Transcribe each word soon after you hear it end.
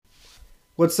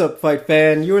What's up, fight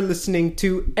fan? You're listening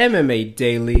to MMA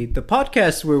Daily, the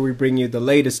podcast where we bring you the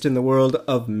latest in the world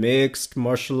of mixed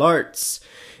martial arts.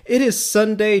 It is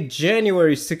Sunday,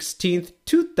 January 16th,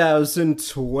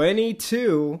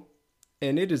 2022,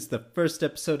 and it is the first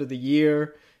episode of the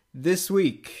year. This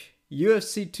week,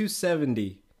 UFC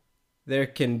 270. There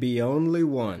can be only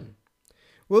one.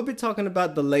 We'll be talking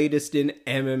about the latest in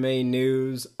MMA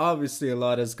news. Obviously, a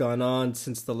lot has gone on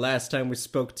since the last time we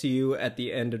spoke to you at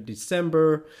the end of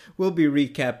December. We'll be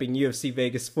recapping UFC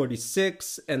Vegas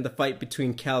 46 and the fight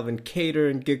between Calvin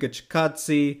Kattar and Giga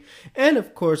Chikadze. And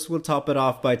of course, we'll top it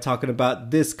off by talking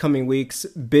about this coming week's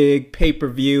big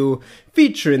pay-per-view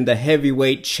featuring the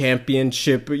heavyweight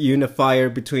championship unifier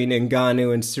between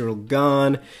Ngannou and Ciryl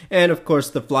Gane, and of course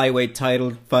the flyweight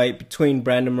title fight between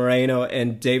Brandon Moreno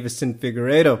and Deiveson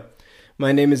Figueiredo.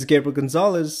 My name is Gabriel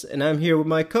Gonzalez, and I'm here with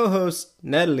my co-host,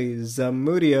 Natalie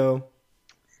Zamudio.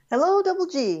 Hello, Double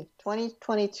G.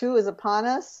 2022 is upon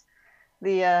us.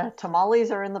 The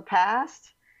tamales are in the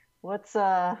past. What's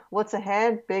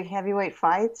ahead? Big heavyweight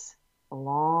fights. A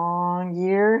long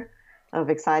year of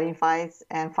exciting fights,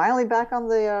 and finally back on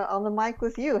the mic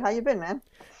with you. How you been, man?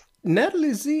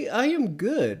 Natalie Z, I am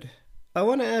good. I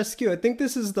want to ask you, I think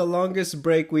this is the longest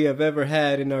break we have ever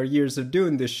had in our years of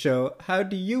doing this show. How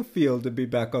do you feel to be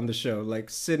back on the show? Like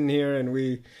sitting here and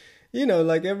we,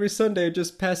 like every Sunday it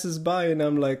just passes by and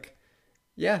I'm like,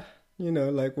 yeah,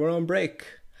 like we're on break.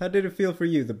 How did it feel for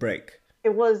you, the break?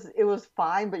 It was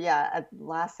fine, but yeah,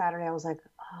 last Saturday I was like,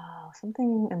 oh,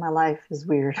 something in my life is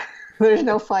weird. There's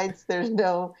no fights. There's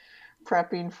no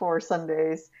prepping for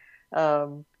Sundays.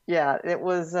 Yeah, it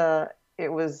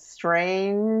was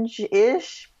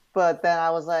strange-ish, but then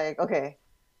I was like, okay,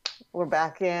 we're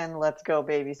back in. Let's go,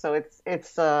 baby. So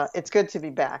it's good to be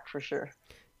back for sure.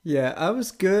 Yeah, I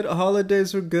was good.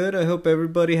 Holidays were good. I hope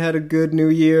everybody had a good new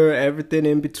year, everything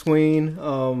in between.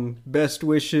 Best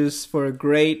wishes for a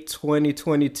great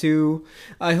 2022.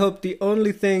 I hope the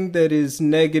only thing that is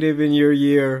negative in your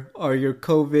year are your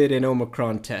COVID and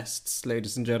Omicron tests,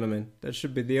 ladies and gentlemen. That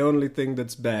should be the only thing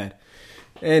that's bad.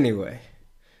 Anyway,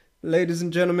 ladies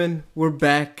and gentlemen, we're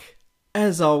back.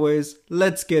 As always,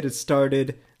 let's get it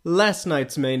started. Last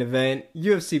night's main event,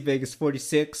 UFC Vegas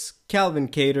 46, Calvin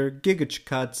Kattar, Giga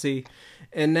Chikadze,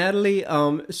 and Natalie,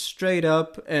 straight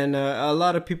up, and a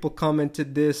lot of people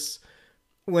commented this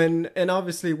and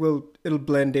obviously it'll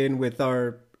blend in with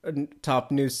our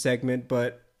top news segment,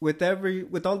 but with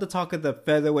all the talk of the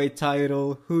featherweight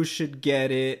title, who should get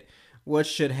it, what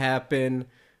should happen,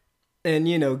 and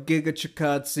Giga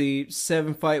Chikadze,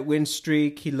 7-fight win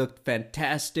streak, he looked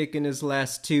fantastic in his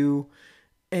last two.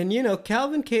 And,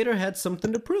 Calvin Kattar had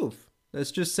something to prove.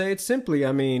 Let's just say it simply.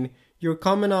 I mean, you're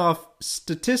coming off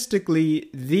statistically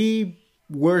the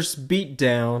worst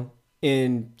beatdown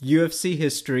in UFC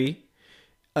history.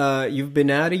 You've been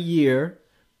out a year.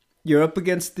 You're up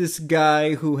against this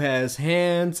guy who has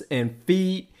hands and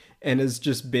feet and has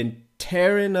just been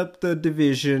tearing up the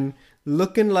division,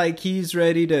 looking like he's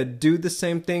ready to do the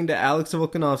same thing to Alex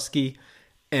Volkanovski.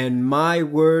 And my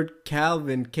word,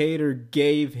 Calvin Kattar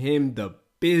gave him the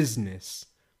business.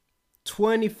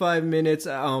 25 minutes.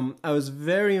 I was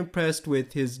very impressed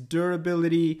with his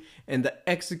durability and the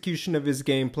execution of his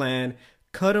game plan.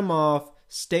 Cut him off,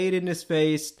 stayed in his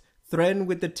face, threatened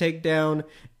with the takedown,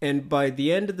 and by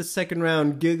the end of the second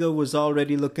round, Giga was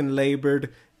already looking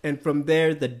labored, and from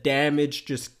there the damage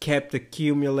just kept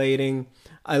accumulating.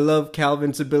 I love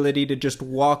Calvin's ability to just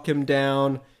walk him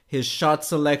down. His shot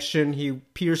selection, he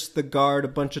pierced the guard a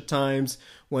bunch of times,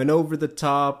 went over the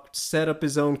top, set up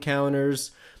his own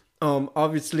counters.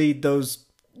 Obviously, those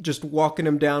just walking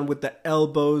him down with the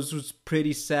elbows was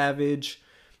pretty savage.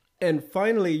 And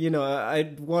finally,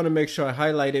 I want to make sure I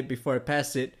highlight it before I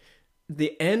pass it.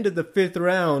 The end of the fifth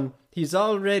round, he's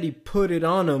already put it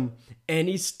on him, and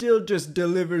he still just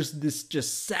delivers this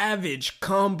just savage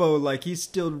combo, like he's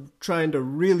still trying to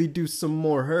really do some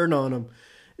more hurt on him.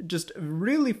 Just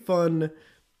really fun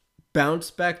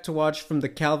bounce back to watch from the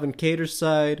Calvin Kattar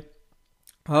side.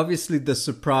 Obviously the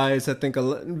surprise, I think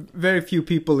very few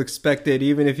people expected,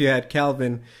 even if you had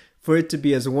Calvin, for it to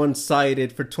be as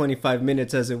one-sided for 25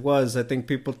 minutes as it was. I think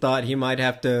people thought it might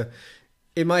have to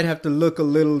look a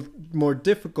little more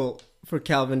difficult for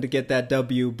Calvin to get that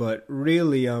W, but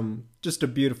really just a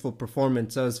beautiful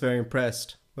performance. I was very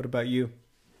impressed. What about you?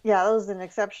 Yeah, that was an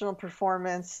exceptional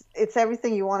performance. It's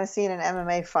everything you want to see in an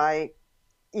MMA fight.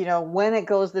 When it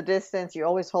goes the distance, you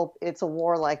always hope it's a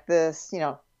war like this,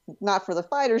 not for the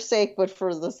fighter's sake, but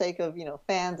for the sake of,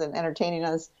 fans and entertaining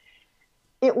us.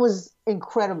 It was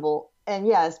incredible. And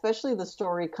yeah, especially the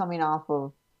story coming off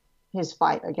of his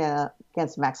fight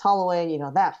against Max Holloway,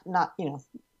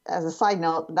 as a side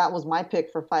note, that was my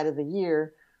pick for fight of the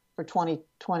year for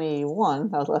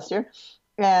 2021. That was last year,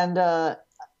 and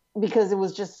because it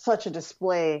was just such a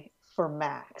display for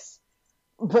Max.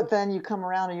 But then you come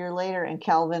around a year later, and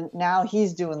Calvin, now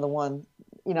he's doing the one,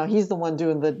 he's the one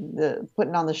doing the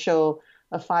putting on the show,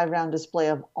 a 5 round display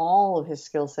of all of his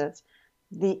skill sets.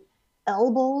 The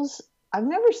elbows, I've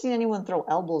never seen anyone throw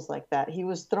elbows like that. He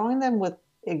was throwing them with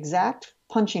exact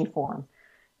punching form.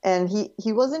 And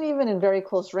he wasn't even in very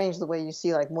close range the way you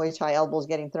see like Muay Thai elbows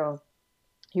getting thrown.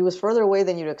 He was further away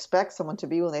than you'd expect someone to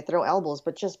be when they throw elbows,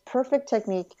 but just perfect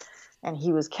technique. And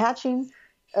he was catching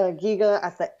Giga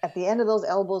at the end of those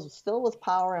elbows, still with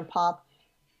power and pop.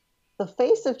 The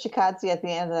face of Chikadze at the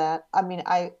end of that, I mean,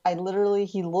 I literally,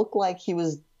 he looked like he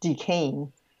was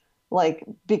decaying, like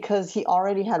because he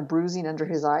already had bruising under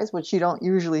his eyes, which you don't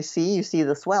usually see. You see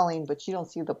the swelling, but you don't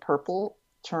see the purple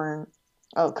turn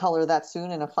color that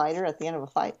soon in a fighter at the end of a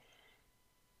fight.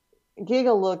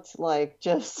 Giga looked like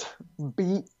just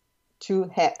beat to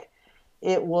heck.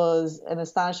 It was an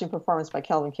astonishing performance by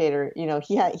Kelvin Cater.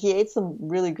 He ate some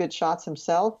really good shots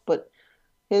himself, but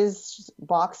his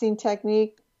boxing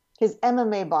technique, his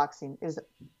MMA boxing is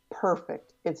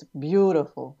perfect. It's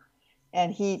beautiful.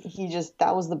 And he just,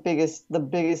 that was the biggest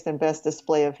and best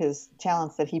display of his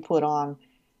talents that he put on.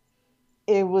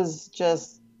 It was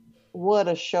just, what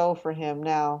a show for him.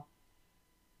 Now,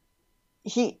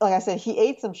 like I said, he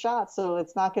ate some shots, so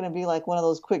it's not going to be like one of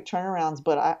those quick turnarounds.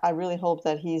 But I really hope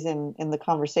that he's in the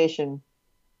conversation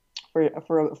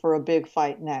for a big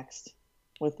fight next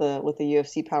with the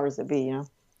UFC powers that be.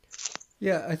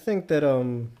 Yeah, I think that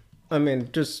I mean,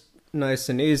 just nice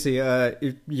and easy.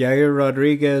 Yair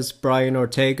Rodriguez, Brian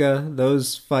Ortega,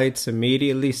 those fights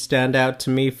immediately stand out to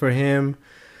me for him.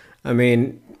 I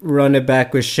mean, run it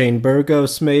back with Shane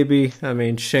Burgos, maybe. I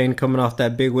mean, Shane coming off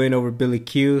that big win over Billy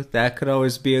Q, that could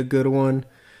always be a good one.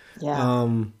 Yeah.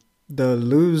 The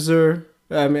loser,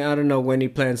 I mean, I don't know when he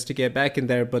plans to get back in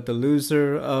there, but the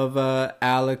loser of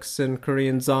Alex and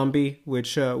Korean Zombie,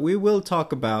 which we will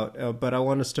talk about, but I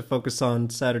want us to focus on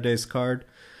Saturday's card.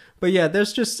 But yeah,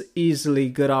 there's just easily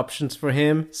good options for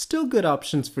him. Still good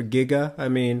options for Giga. I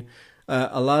mean,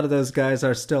 a lot of those guys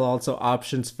are still also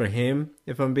options for him,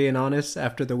 if I'm being honest,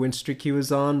 after the win streak he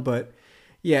was on. But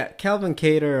yeah, Calvin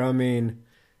Cater, I mean,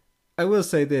 I will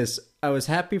say this. I was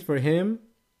happy for him,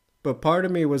 but part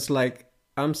of me was like,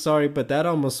 I'm sorry, but that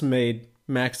almost made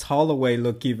Max Holloway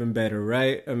look even better,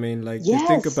 right? I mean, like, you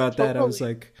think Yes, about that, I was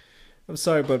totally. like, I'm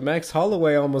sorry, but Max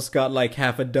Holloway almost got like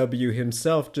half a W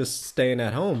himself just staying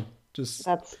at home. Just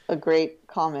That's a great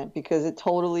comment because it's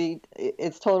totally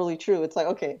true. It's like,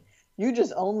 okay, you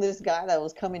just owned this guy that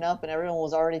was coming up and everyone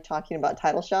was already talking about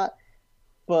title shot,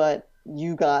 but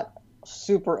you got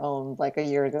super owned like a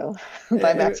year ago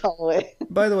by eh, Max Holloway.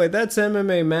 by the way, that's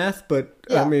MMA math, but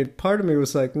I Yeah. mean, part of me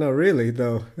was like, no, really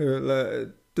though.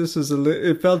 This is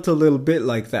it felt a little bit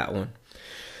like that one.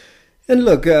 And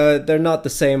look, they're not the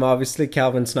same. Obviously,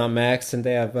 Calvin's not Max, and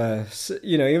they have,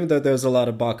 even though there's a lot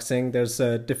of boxing, there's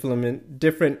a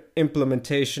different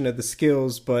implementation of the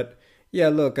skills. But yeah,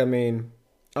 look, I mean,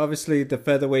 obviously, the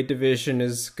featherweight division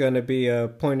is going to be a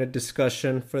point of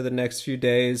discussion for the next few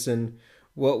days, and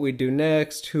what we do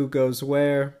next, who goes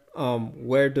where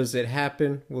does it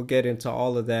happen? We'll get into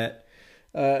all of that.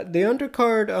 The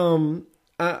undercard,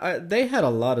 they had a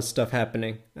lot of stuff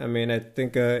happening. I mean, I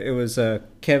think it was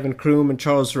Kevin Kroom and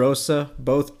Charles Rosa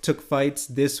both took fights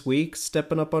this week,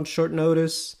 stepping up on short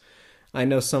notice. I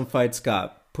know some fights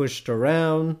got pushed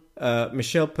around.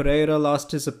 Michel Pereira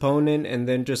lost his opponent, and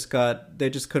then they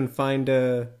just couldn't find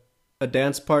a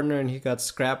dance partner, and he got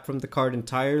scrapped from the card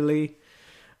entirely.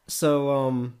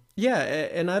 So yeah,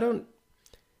 and I don't.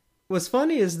 What's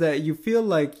funny is that you feel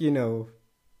like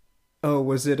oh,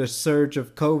 was it a surge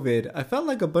of COVID? I felt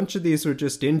like a bunch of these were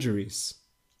just injuries.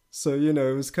 So,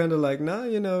 it was kind of like, nah,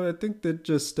 I think that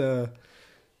just,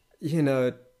 you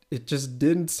know, it just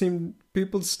didn't seem,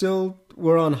 people still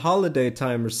were on holiday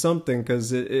time or something,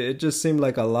 because it just seemed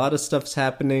like a lot of stuff's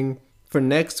happening for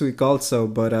next week also.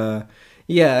 But,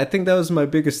 yeah, I think that was my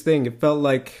biggest thing. It felt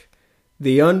like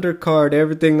the undercard,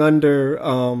 everything under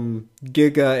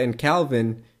Giga and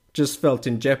Calvin just felt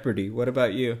in jeopardy. What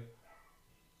about you?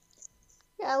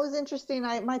 Yeah, it was interesting.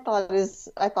 I thought it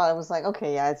was like,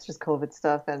 okay, yeah, it's just COVID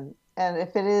stuff, and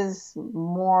if it is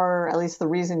more, at least the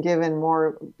reason given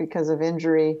more because of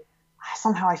injury,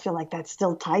 somehow I feel like that's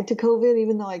still tied to COVID,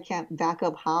 even though I can't back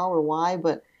up how or why.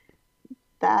 But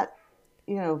that,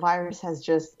 virus has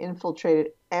just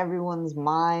infiltrated everyone's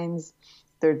minds,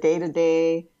 their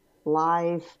day-to-day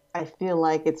life. I feel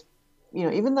like it's,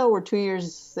 even though we're 2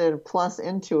 years plus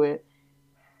into it,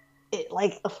 it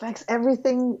like affects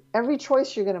everything, every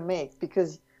choice you're gonna make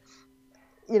because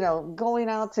going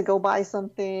out to go buy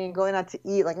something, going out to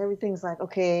eat, like everything's like,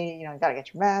 okay, you gotta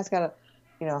get your mask, gotta,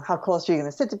 how close are you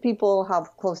gonna sit to people? How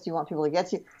close do you want people to get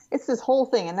to you? It's this whole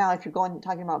thing. And now if you're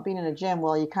talking about being in a gym,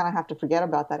 well, you kind of have to forget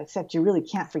about that, except you really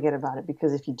can't forget about it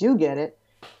because if you do get it,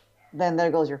 then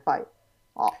there goes your fight.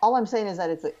 All I'm saying is that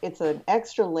it's an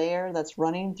extra layer that's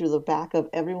running through the back of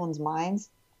everyone's minds.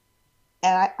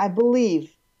 And I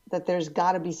believe that there's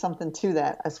got to be something to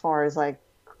that as far as like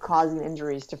causing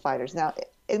injuries to fighters. Now,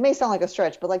 it may sound like a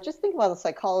stretch, but like just think about the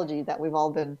psychology that we've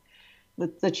all been,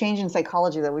 the change in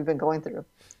psychology that we've been going through.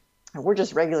 And we're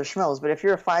just regular schmoes, but if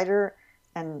you're a fighter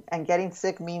and getting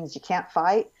sick means you can't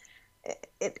fight,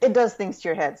 it does things to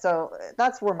your head. So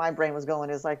that's where my brain was going,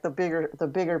 is like the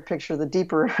bigger picture, the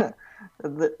deeper,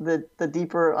 the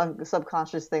deeper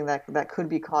subconscious thing that could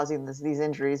be causing these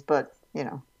injuries. But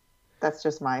that's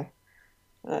just my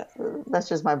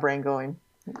brain going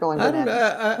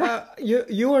bananas.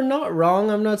 You are not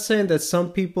wrong. I'm not saying that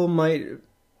some people might.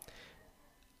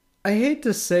 I hate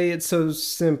to say it so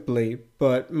simply,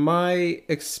 but my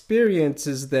experience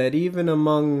is that even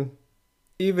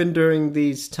during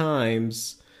these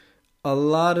times, a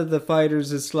lot of the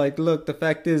fighters, it's like, look, the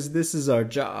fact is, this is our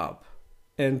job.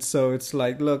 And so it's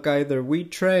like, look, either we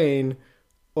train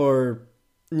or,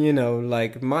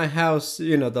 like my house,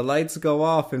 the lights go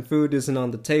off and food isn't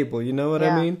on the table. You know what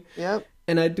I mean? Yep.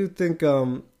 And I do think,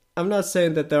 I'm not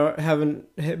saying that there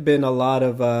haven't been a lot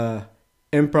of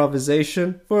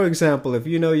improvisation. For example, if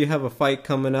you have a fight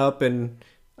coming up and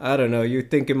I don't know, you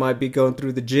think it might be going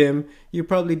through the gym, you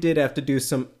probably did have to do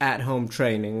some at-home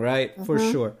training, right? Mm-hmm. For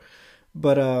sure.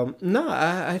 But no,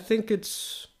 I think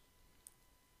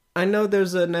I know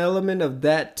there's an element of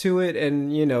that to it,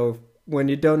 and when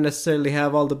you don't necessarily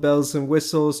have all the bells and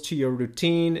whistles to your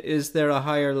routine, is there a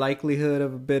higher likelihood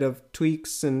of a bit of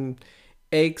tweaks and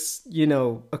aches,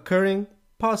 occurring?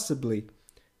 Possibly.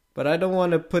 But I don't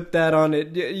want to put that on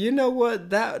it. You know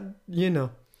what?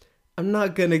 I'm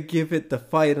not going to give it the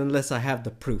fight unless I have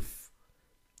the proof.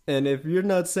 And if you're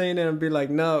not saying it, I'll be like,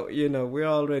 no, we're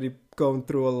already going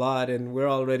through a lot and we're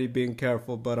already being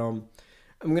careful. But I'm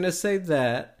going to say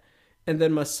that. And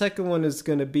then my second one is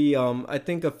going to be, I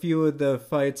think a few of the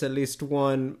fights, at least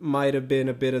one, might have been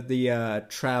a bit of the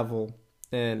travel,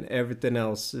 and everything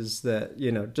else is that,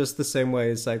 just the same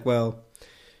way. It's like, well,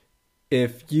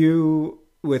 if you,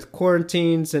 with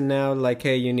quarantines and now like,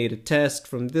 hey, you need a test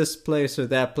from this place or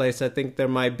that place, I think there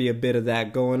might be a bit of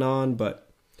that going on,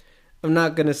 but I'm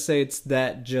not going to say it's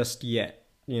that just yet.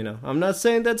 I'm not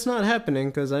saying that's not happening,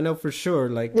 because I know for sure,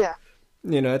 like, yeah.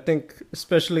 I think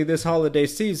especially this holiday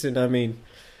season, I mean,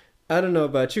 I don't know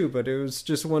about you, but it was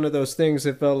just one of those things.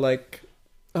 It felt like,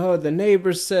 oh, the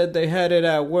neighbors said they had it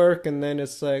at work, and then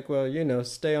it's like, well,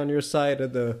 stay on your side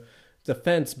of the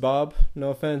fence, Bob. No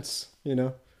offense,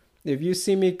 If you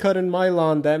see me cutting my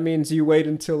lawn, that means you wait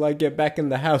until I get back in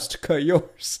the house to cut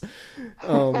yours.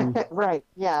 Right,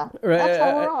 yeah. Right. That's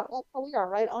how we are,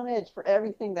 right on edge for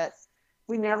everything that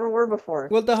we never were before.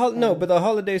 Well, but the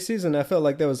holiday season, I felt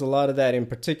like there was a lot of that in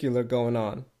particular going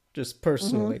on, just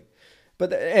personally. Mm-hmm.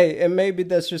 But hey, and maybe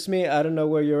that's just me. I don't know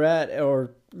where you're at,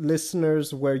 or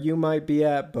listeners where you might be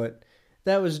at, but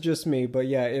that was just me. But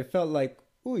yeah, it felt like,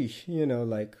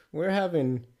 like we're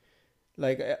having,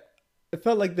 like, it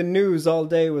felt like the news all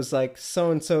day was like,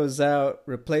 so-and-so is out,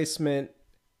 replacement,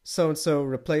 so-and-so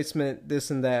replacement, this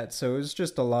and that. So it was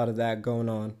just a lot of that going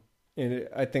on.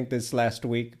 I think this last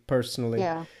week, personally.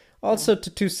 Yeah. Also to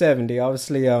 270,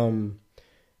 obviously,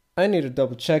 I need to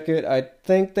double check it. I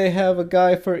think they have a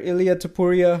guy for Ilia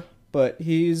Topuria, but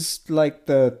he's like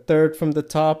the third from the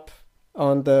top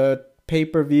on the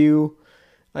pay-per-view.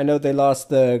 I know they lost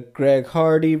the Greg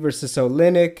Hardy versus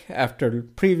Oleinik. After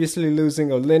previously losing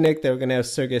Oleinik, they were going to have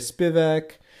Sergey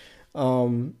Spivak.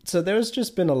 So there's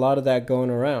just been a lot of that going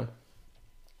around.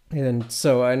 And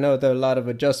so I know there are a lot of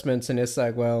adjustments, and it's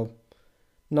like, well,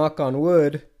 knock on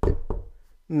wood,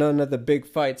 none of the big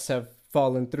fights have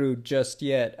fallen through just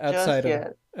yet, outside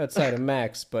of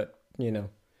Max, but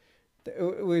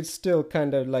we still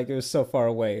kind of like, it was so far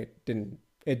away,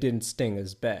 it didn't sting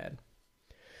as bad.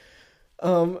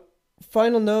 Final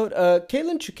note,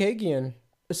 Katlyn Chookagian.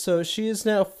 So she is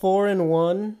now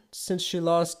 4-1 since she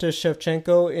lost to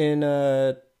Shevchenko in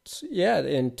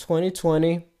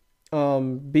 2020.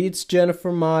 Beats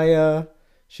Jennifer Maia.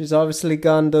 She's obviously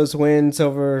gotten those wins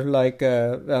over like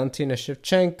Valentina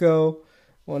Shevchenko.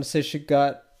 I want to say she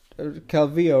got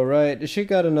Calvillo, right? She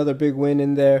got another big win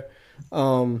in there.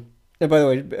 And by the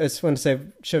way, I just want to say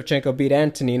Shevchenko beat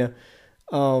Antonina.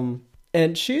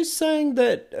 And she's saying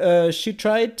that she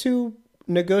tried to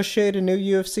negotiate a new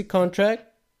UFC contract,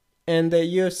 and the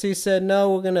UFC said, no,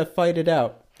 we're going to fight it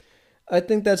out. I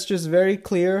think that's just very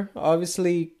clear.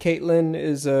 Obviously, Caitlyn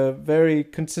is a very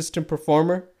consistent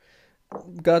performer.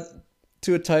 Got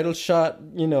to a title shot,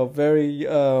 very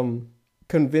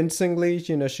convincingly.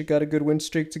 She got a good win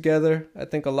streak together. I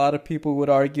think a lot of people would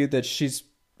argue that she's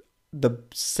the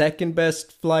second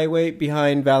best flyweight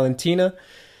behind Valentina.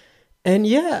 And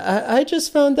yeah, I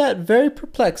just found that very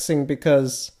perplexing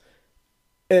because,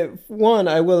 one,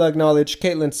 I will acknowledge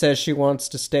Caitlyn says she wants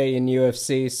to stay in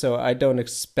UFC, so I don't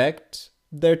expect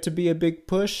there to be a big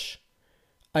push.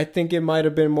 I think it might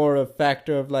have been more a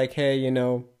factor of like, hey,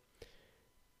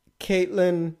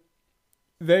 Caitlyn,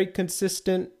 very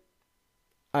consistent.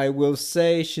 I will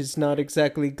say she's not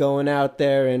exactly going out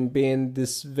there and being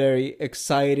this very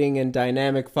exciting and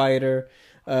dynamic fighter.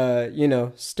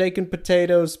 Steak and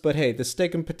potatoes, but hey, the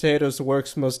steak and potatoes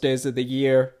works most days of the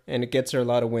year and it gets her a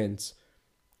lot of wins.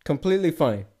 Completely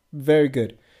fine. Very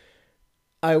good.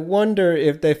 I wonder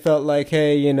if they felt like,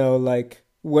 hey, like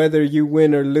whether you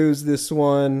win or lose this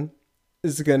one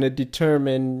is going to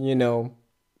determine,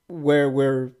 where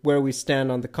we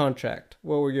stand on the contract.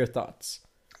 What were your thoughts?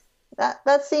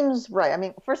 That seems right. I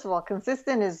mean, first of all,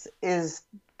 consistent is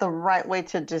the right way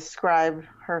to describe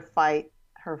her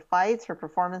fights, her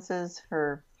performances,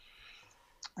 her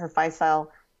fight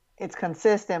style. It's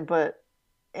consistent, but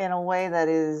in a way that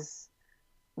is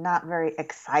not very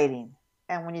exciting.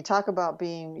 And when you talk about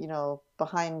being,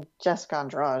 behind Jessica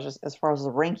Andrade, as far as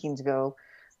the rankings go,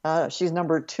 she's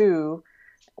number 2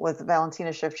 with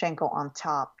Valentina Shevchenko on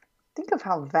top. Think of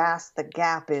how vast the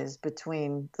gap is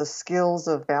between the skills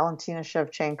of Valentina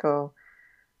Shevchenko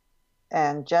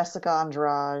and Jessica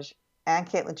Andrade and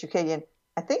Caitlin Chookagian.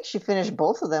 I think she finished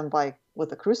both of them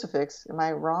with a crucifix. Am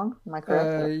I wrong? Am I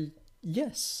correct?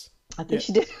 Yes. I think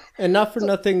she did. And not for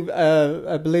nothing,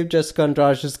 I believe Jessica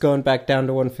Andrade is going back down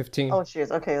to 115. Oh, she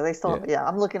is. Okay, they still. Yeah,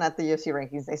 I'm looking at the UFC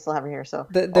rankings. They still have her here. So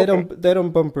they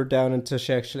don't bump her down until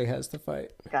she actually has the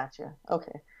fight. Gotcha.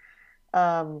 Okay.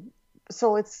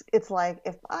 So it's like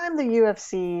if I'm the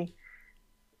UFC,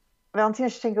 Valentina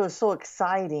Shevchenko is so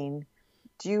exciting.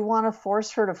 Do you want to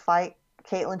force her to fight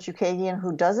Caitlin Chookagian,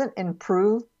 who doesn't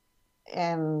improve?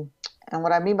 And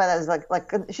what I mean by that is like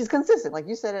she's consistent. Like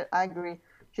you said it, I agree.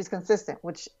 She's consistent,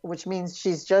 which means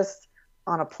she's just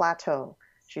on a plateau.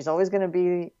 She's always going to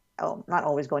be, not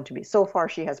always going to be. So far,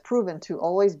 she has proven to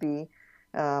always be,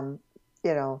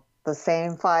 the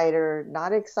same fighter,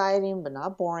 not exciting, but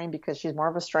not boring because she's more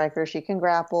of a striker. She can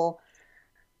grapple,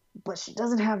 but she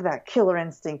doesn't have that killer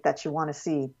instinct that you want to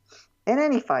see in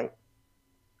any fight.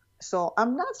 So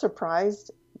I'm not surprised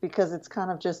because it's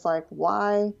kind of just like,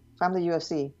 why, if I'm the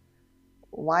UFC,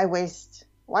 why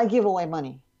give away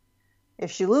money?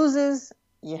 If she loses,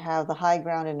 you have the high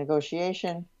ground in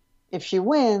negotiation. If she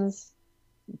wins,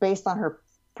 based on her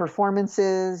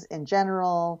performances in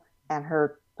general and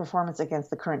her performance against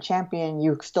the current champion,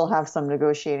 you still have some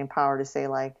negotiating power to say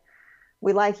like,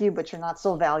 we like you, but you're not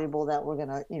so valuable that we're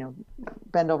gonna,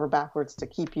 bend over backwards to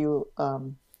keep you,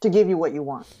 to give you what you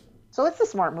want. So it's a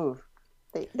smart move.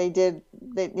 It's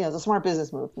a smart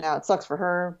business move. Now it sucks for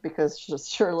her because she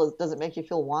sure doesn't make you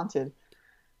feel wanted.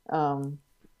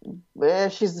 But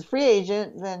if she's a free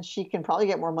agent, then she can probably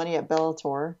get more money at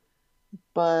Bellator.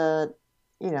 But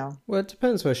well, it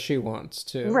depends what she wants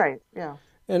to. Right. Yeah.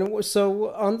 And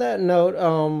so on that note,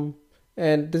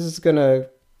 and this is gonna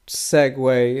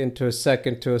segue into a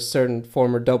second to a certain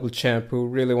former double champ who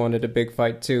really wanted a big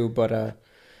fight too. But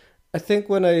I think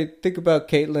when I think about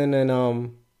Caitlyn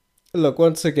and look,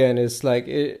 once again, it's like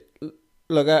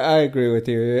Look, I agree with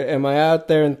you. Am I out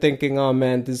there and thinking, oh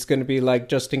man, this is going to be like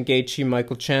Justin Gaethje,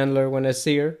 Michael Chandler when I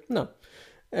see her? No.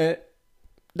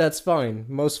 That's fine.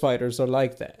 Most fighters are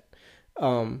like that.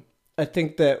 I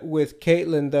think that with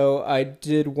Caitlyn, though, I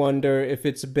did wonder if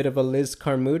it's a bit of a Liz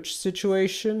Carmouche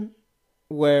situation,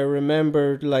 where,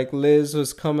 remember, like Liz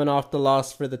was coming off the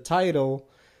loss for the title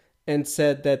and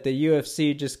said that the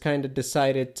UFC just kind of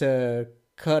decided to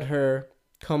cut her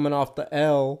coming off the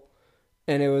L,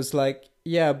 and it was like,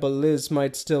 yeah, but Liz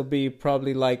might still be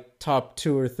probably like top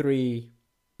 2 or 3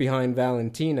 behind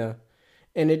Valentina.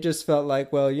 And it just felt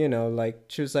like, well, like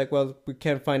she was like, well, we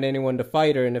can't find anyone to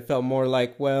fight her. And it felt more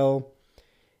like, well,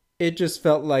 it just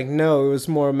felt like, no, it was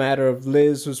more a matter of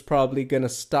Liz was probably going to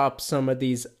stop some of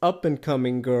these up and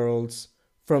coming girls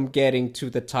from getting to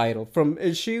the title.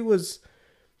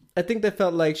 I think they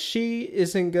felt like she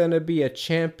isn't going to be a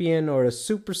champion or a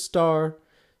superstar.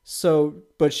 So,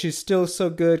 but she's still so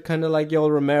good, kind of like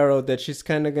Yoel Romero, that she's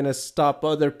kind of going to stop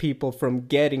other people from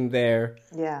getting there.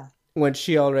 Yeah. When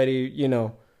she already,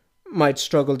 might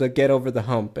struggle to get over the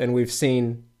hump, and we've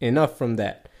seen enough from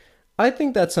that. I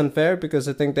think that's unfair because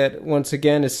I think that, once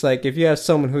again, it's like if you have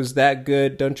someone who's that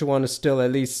good, don't you want to still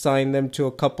at least sign them to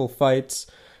a couple fights,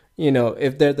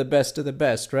 if they're the best of the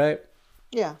best, right?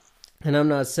 Yeah. And I'm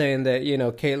not saying that,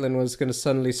 Caitlyn was going to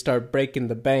suddenly start breaking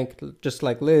the bank just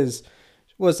like Liz.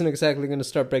 She wasn't exactly going to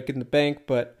start breaking the bank,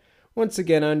 but once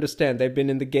again, I understand they've been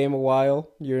in the game a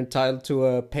while. You're entitled to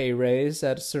a pay raise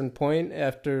at a certain point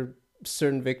after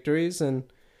certain victories, and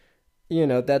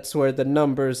that's where the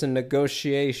numbers and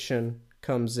negotiation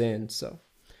comes in. So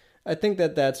I think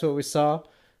that that's what we saw.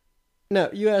 Now,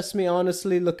 you asked me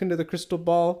honestly, look into the crystal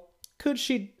ball. Could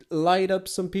she light up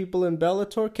some people in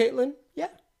Bellator, Caitlyn? Yeah.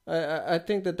 I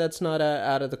think that that's not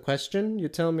out of the question. You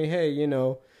tell me, hey,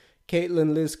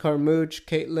 Caitlyn, Liz Carmouche,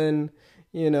 Caitlyn,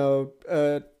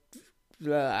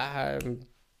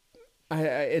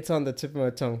 it's on the tip of my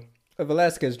tongue.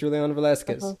 Velasquez, Juliana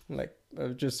Velasquez.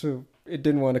 It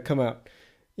didn't want to come out.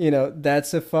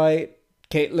 That's a fight.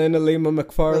 Caitlyn Alima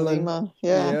McFarlane.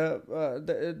 Yeah.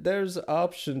 There's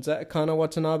options. Kana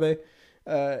Watanabe.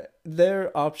 There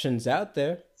are options out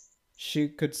there. She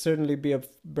could certainly be a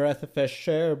breath of fresh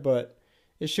air, but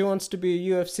if she wants to be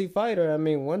a UFC fighter, I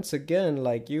mean, once again,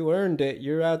 like, you earned it.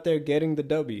 You're out there getting the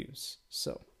W's.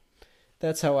 So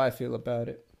that's how I feel about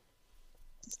it.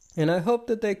 And I hope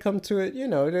that they come to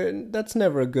it. That's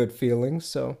never a good feeling.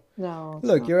 So, no,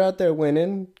 look, you're out there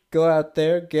winning. Go out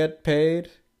there, get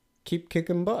paid, keep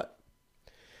kicking butt.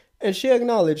 And she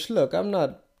acknowledged, look, I'm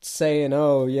not saying,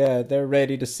 oh, yeah, they're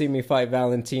ready to see me fight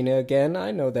Valentina again.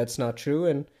 I know that's not true.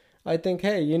 And I think,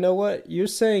 hey, you know what? You're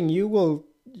saying you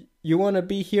want to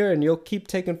be here and you'll keep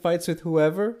taking fights with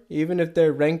whoever, even if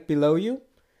they're ranked below you?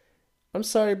 I'm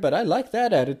sorry, but I like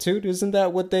that attitude. Isn't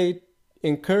that what they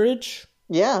encourage?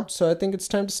 Yeah. So I think it's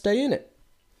time to stay in it.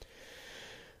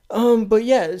 But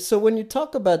yeah, so when you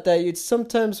talk about that,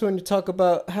 sometimes when you talk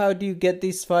about how do you get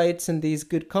these fights and these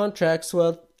good contracts,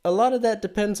 well, a lot of that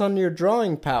depends on your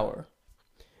drawing power,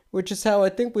 which is how I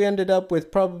think we ended up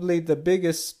with probably the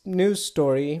biggest news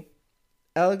story.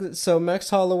 So Max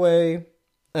Holloway,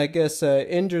 I guess,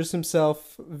 injures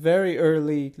himself very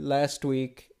early last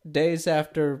week, days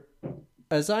after,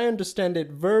 as I understand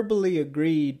it, verbally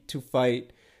agreed to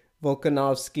fight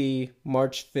Volkanovski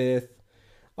March 5th,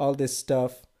 all this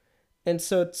stuff. And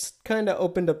so it's kind of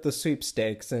opened up the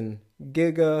sweepstakes, and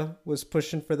Giga was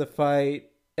pushing for the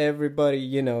fight. Everybody,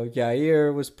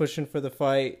 Yair was pushing for the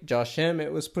fight. Josh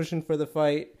Emmett was pushing for the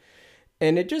fight.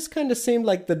 And it just kind of seemed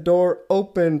like the door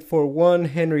opened for one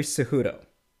Henry Cejudo.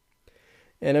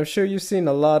 And I'm sure you've seen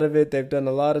a lot of it. They've done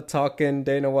a lot of talking.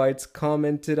 Dana White's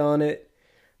commented on it.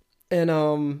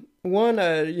 And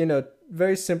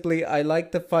very simply, I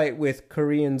like the fight with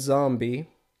Korean Zombie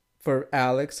for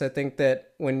Alex. I think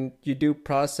that when you do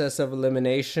process of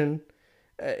elimination,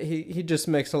 he just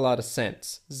makes a lot of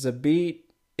sense. Zabit,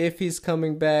 if he's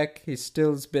coming back, he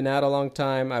still has been out a long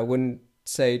time. I wouldn't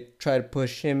say try to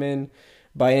push him in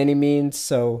by any means.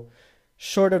 So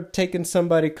short of taking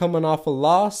somebody coming off a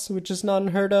loss, which is not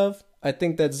unheard of, I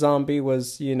think that Zombie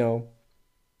was,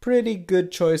 pretty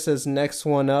good choice as next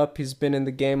one up. He's been in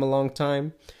the game a long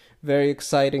time. Very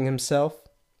exciting himself.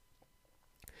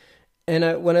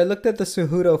 And when I looked at the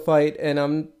Cejudo fight, and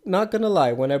I'm not going to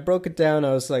lie, when I broke it down,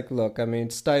 I was like, look, I mean,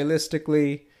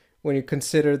 stylistically, when you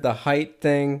consider the height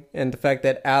thing and the fact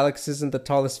that Alex isn't the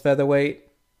tallest featherweight,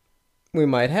 we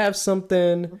might have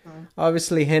something. Mm-hmm.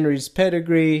 Obviously, Henry's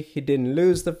pedigree, he didn't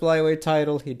lose the flyweight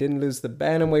title, he didn't lose the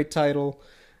bantamweight title.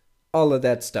 All of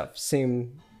that stuff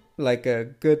seemed like a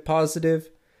good positive.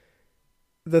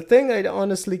 The thing I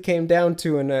honestly came down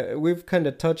to, and we've kind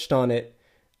of touched on it,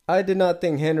 I did not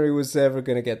think Henry was ever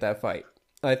going to get that fight.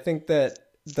 I think that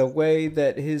the way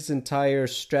that his entire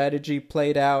strategy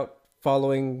played out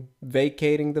following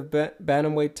vacating the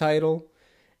bantamweight title,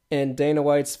 and Dana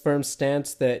White's firm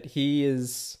stance that he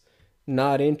is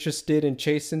not interested in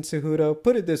chasing Cejudo.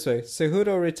 Put it this way,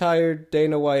 Cejudo retired,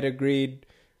 Dana White agreed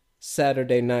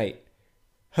Saturday night.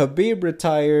 Khabib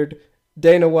retired,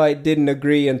 Dana White didn't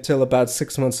agree until about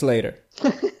 6 months later.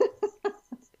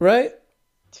 Right?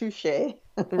 Touché.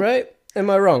 Right? Am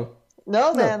I wrong?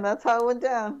 No, man, that's how it went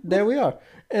down. There we are.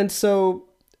 And so,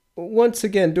 once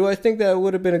again, do I think that it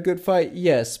would have been a good fight?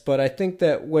 Yes, but I think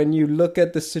that when you look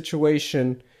at the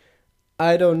situation,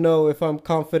 I don't know if I'm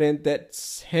confident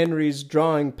that Henry's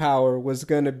drawing power was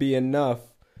going to be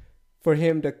enough for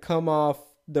him to come off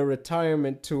the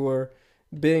retirement tour,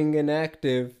 being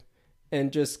inactive,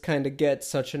 and just kind of get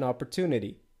such an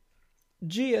opportunity.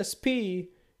 GSP,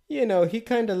 he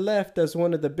kind of left as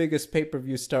one of the biggest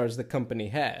pay-per-view stars the company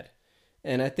had.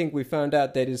 And I think we found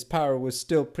out that his power was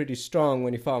still pretty strong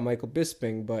when he fought Michael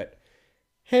Bisping, but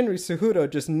Henry Cejudo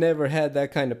just never had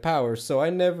that kind of power, so I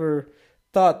never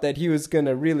thought that he was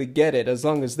gonna really get it as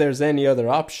long as there's any other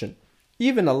option.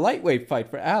 Even a lightweight fight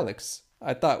for Alex,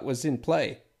 I thought was in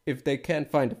play if they can't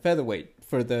find a featherweight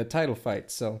for the title fight.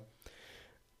 So,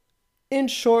 in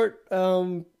short,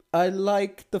 I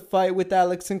like the fight with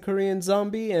Alex and Korean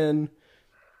Zombie, and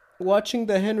watching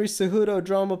the Henry Cejudo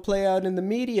drama play out in the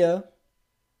media,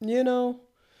 you know,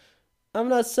 I'm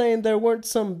not saying there weren't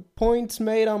some points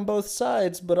made on both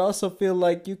sides, but also feel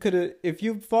like you could, if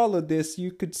you followed this,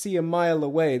 you could see a mile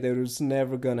away that it was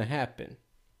never gonna happen.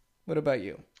 What about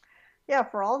you? Yeah,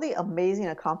 for all the amazing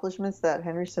accomplishments that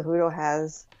Henry Cejudo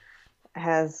has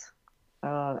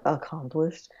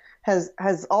accomplished, has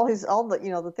all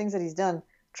the the things that he's done.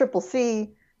 Triple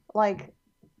C, like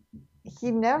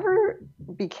he never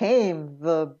became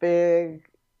the big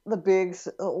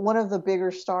one of the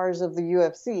bigger stars of the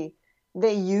UFC.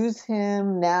 They use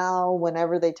him now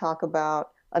whenever they talk about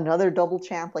another double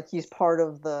champ, like he's part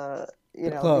of the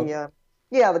The club.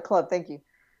 yeah, the club. Thank you.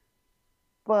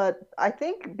 But I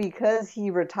think because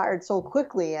he retired so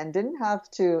quickly and didn't have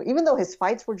to, even though his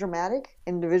fights were dramatic,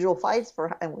 individual fights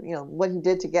for what he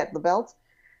did to get the belt,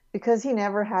 because he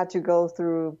never had to go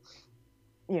through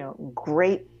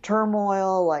great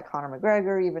turmoil like Conor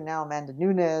McGregor, even now Amanda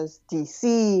Nunes,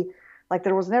 DC. Like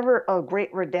there was never a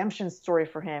great redemption story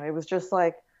for him. It was just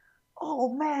like,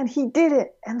 oh man, he did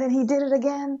it, and then he did it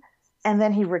again, and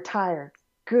then he retired.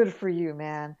 Good for you,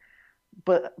 man.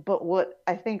 But what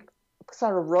I think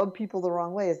sort of rubbed people the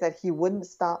wrong way is that he wouldn't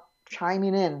stop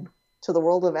chiming in to the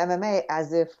world of MMA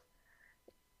as if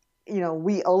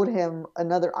we owed him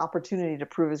another opportunity to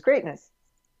prove his greatness.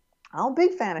 I'm a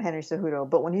big fan of Henry Cejudo,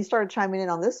 but when he started chiming in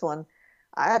on this one,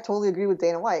 I totally agree with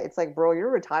Dana White. It's like, bro, you're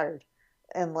retired,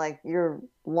 and like you're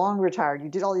long retired. You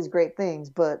did all these great things,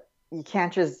 but you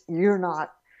can't just. You're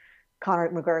not Conor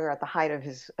McGregor at the height of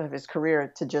his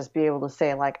career to just be able to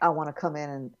say like, I want to come in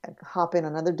and hop in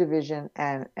another division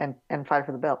and fight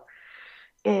for the belt.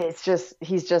 It's just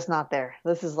he's just not there.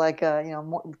 This is like we're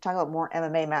talking about more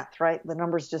MMA math, right? The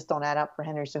numbers just don't add up for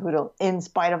Henry Cejudo in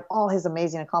spite of all his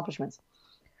amazing accomplishments.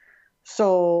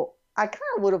 So I kind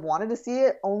of would have wanted to see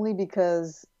it only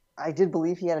because I did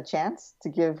believe he had a chance to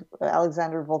give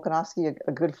Alexander Volkanovski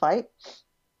a good fight.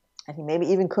 And he maybe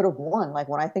even could have won. Like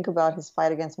when I think about his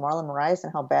fight against Marlon Moraes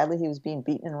and how badly he was being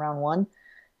beaten in round one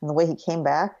and the way he came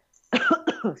back,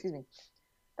 excuse me,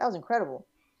 that was incredible.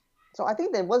 So I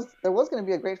think there was going to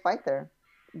be a great fight there.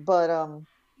 But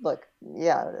look,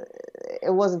 yeah,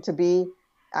 it wasn't to be.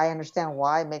 I understand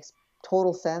why. It makes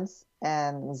total sense.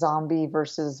 And Zombie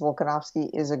versus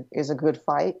Volkanovski is a good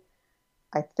fight.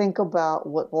 I think about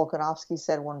what Volkanovski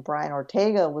said when Brian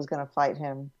Ortega was going to fight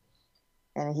him.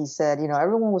 And he said,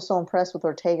 everyone was so impressed with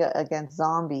Ortega against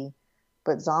Zombie,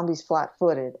 but Zombie's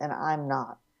flat-footed and I'm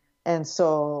not. And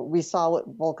so we saw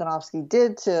what Volkanovski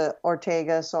did to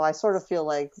Ortega. So I sort of feel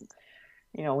like,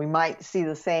 we might see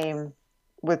the same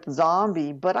with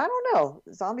Zombie, but I don't know.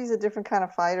 Zombie's a different kind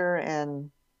of fighter, and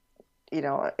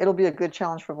it'll be a good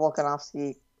challenge for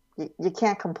Volkanovski. You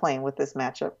can't complain with this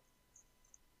matchup.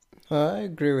 I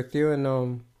agree with you,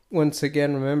 and once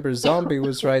again, remember Zombie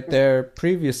was right there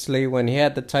previously when he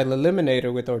had the title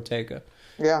eliminator with Ortega.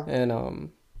 Yeah.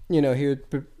 And he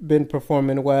had been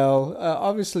performing well.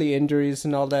 Obviously, injuries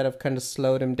and all that have kind of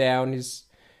slowed him down.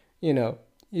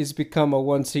 He's become a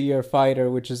once-a-year fighter,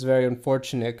 which is very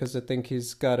unfortunate because I think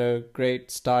he's got a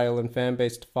great style and fan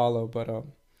base to follow. But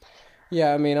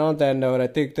yeah, I mean, on that note, I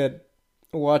think that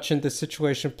watching the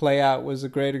situation play out was a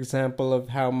great example of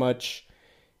how much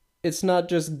it's not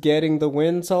just getting the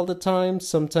wins all the time.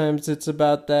 Sometimes it's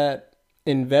about that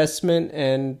investment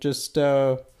and just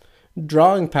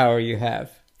drawing power you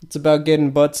have. It's about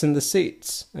getting butts in the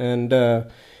seats. And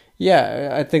yeah,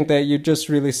 I think that you just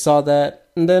really saw that.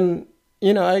 And then,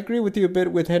 I agree with you a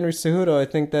bit with Henry Cejudo. I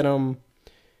think that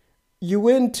you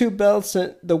win 2 belts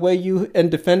the way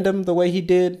and defend them the way he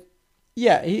did.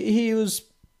 Yeah, he was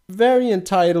very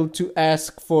entitled to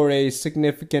ask for a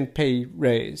significant pay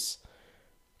raise.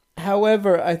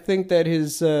 However, I think that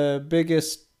his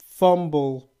biggest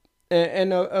fumble,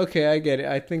 and okay, I get it.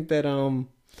 I think that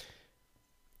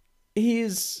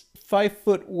he's 5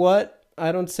 foot what?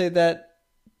 I don't say that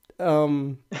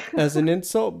as an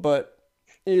insult, but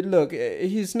look,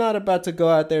 he's not about to go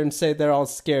out there and say they're all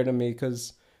scared of me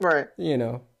because, right?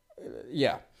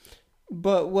 Yeah.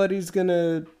 But what do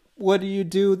you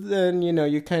do then?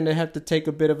 You kind of have to take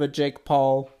a bit of a Jake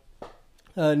Paul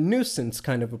nuisance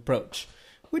kind of approach,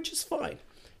 which is fine.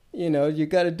 You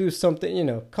got to do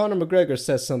something. Conor McGregor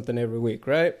says something every week,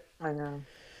 right? I know.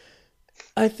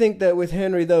 I think that with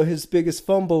Henry, though, his biggest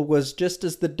fumble was just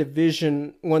as the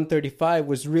Division 135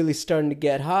 was really starting to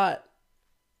get hot.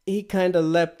 He kind of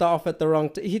leapt off at the wrong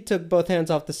he took both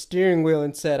hands off the steering wheel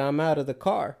and said, I'm out of the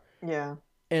car. Yeah.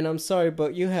 And I'm sorry,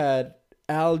 but you had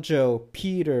Aljo,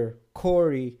 Peter,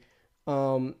 Corey,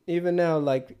 even now,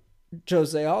 like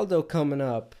Jose Aldo coming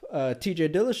up,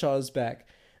 TJ Dillashaw is back.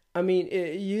 I mean,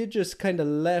 you just kind of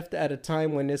left at a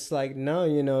time when it's like, no,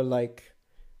 like,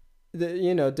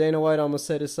 Dana White almost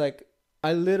said, it's like,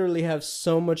 I literally have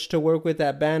so much to work with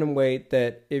at bantamweight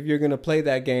that if you're going to play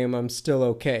that game, I'm still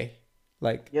okay.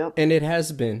 Like, Yep. and it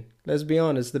has been. Let's be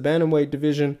honest. The bantamweight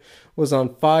division was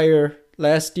on fire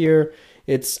last year.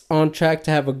 It's on track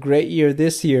to have a great year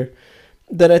this year.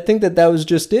 That I think that was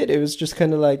just it. It was just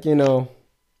kind of like,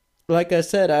 like I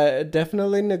said, I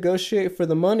definitely negotiate for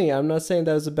the money. I'm not saying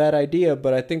that was a bad idea,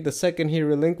 but I think the second he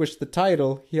relinquished the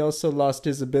title, he also lost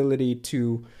his ability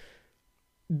to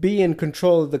be in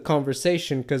control of the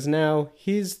conversation, because now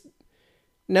he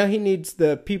needs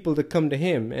the people to come to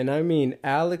him, and I mean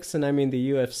Alex, and I mean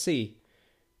the UFC.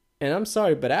 And I'm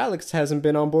sorry, but Alex hasn't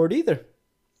been on board either.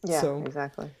 Yeah, so,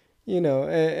 exactly.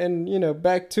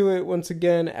 Back to it once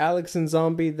again, Alex and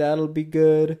Zombie, that'll be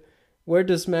good. Where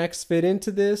does Max fit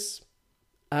into this?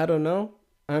 I don't know.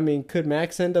 I mean, could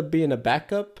Max end up being a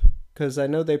backup? Because I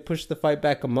know they pushed the fight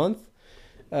back a month.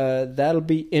 That'll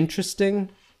be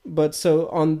interesting. But so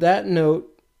on that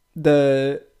note,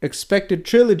 the expected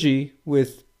trilogy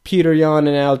with Peter Yan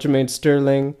and Aljamain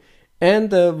Sterling and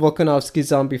the Volkanovski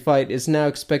Zombie fight is now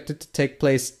expected to take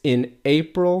place in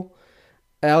April.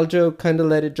 Aljo kind of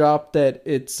let it drop that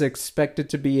it's expected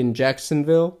to be in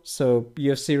Jacksonville, so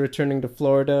UFC returning to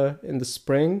Florida in the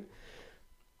spring.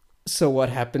 So what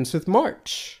happens with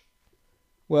March?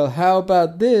 Well, how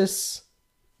about this?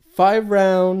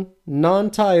 5-round,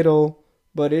 non-title,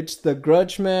 but it's the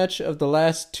grudge match of the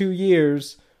last 2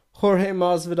 years. Jorge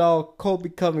Masvidal, Colby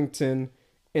Covington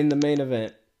in the main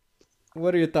event.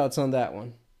 What are your thoughts on that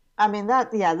one? I mean,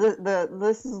 this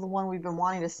is the one we've been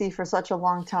wanting to see for such a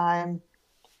long time.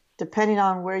 Depending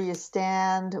on where you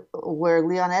stand, where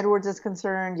Leon Edwards is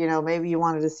concerned, maybe you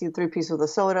wanted to see 3-piece with a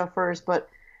soda first, but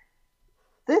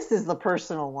this is the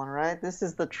personal one, right? This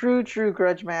is the true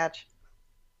grudge match.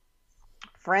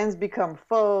 Friends become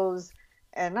foes,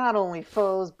 and not only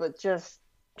foes, but just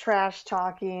trash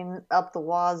talking up the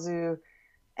wazoo.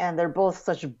 And they're both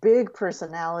such big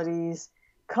personalities,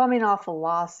 coming off of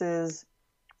losses,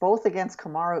 both against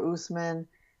Kamaru Usman.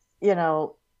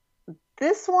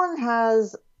 This one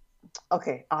has,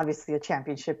 okay, obviously a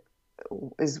championship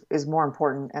is more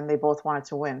important, and they both wanted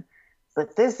to win.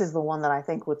 But this is the one that I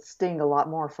think would sting a lot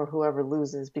more for whoever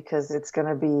loses, because it's going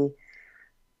to be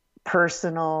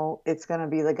personal. It's going to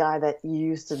be the guy that you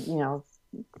used to,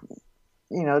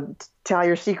 tell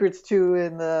your secrets to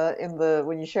in the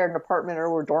when you shared an apartment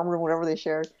or a dorm room, whatever they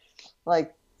shared.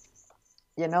 Like,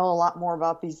 a lot more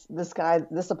about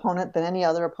this opponent than any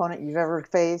other opponent you've ever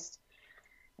faced.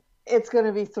 It's going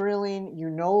to be thrilling.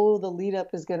 The lead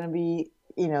up is going to be,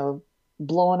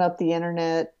 blowing up the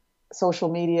internet, social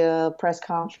media, press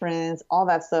conference, all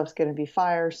that stuff's going to be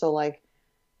fire. So like,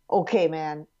 okay,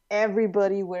 man,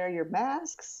 everybody wear your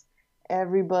masks.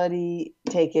 Everybody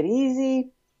take it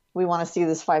easy. We want to see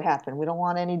this fight happen. We don't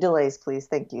want any delays, please.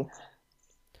 Thank you.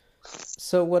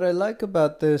 So what I like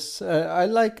about this, I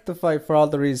like the fight for all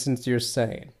the reasons you're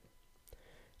saying.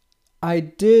 I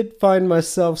did find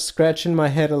myself scratching my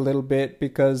head a little bit,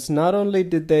 because not only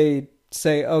did they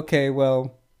say, okay,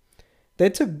 well, they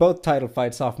took both title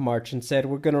fights off March and said,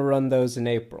 we're going to run those in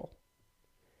April.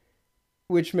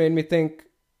 Which made me think,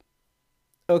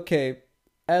 okay,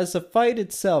 as a fight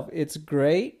itself, it's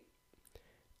great.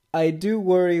 I do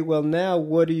worry, well, now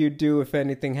what do you do if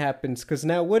anything happens? Because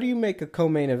now what do you make a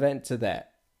co-main event to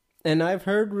that? And I've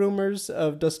heard rumors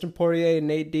of Dustin Poirier and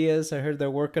Nate Diaz. I heard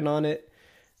they're working on it.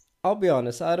 I'll be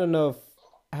honest, I don't know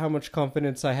how much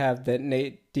confidence I have that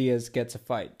Nate Diaz gets a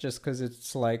fight, just because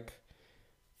it's like,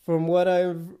 from what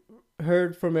I've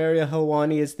heard from Ariel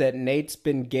Helwani, is that Nate's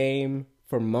been game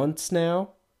for months now,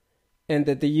 and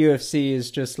that the UFC is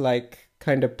just like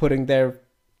kind of putting their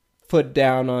foot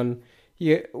down on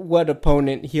what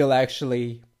opponent he'll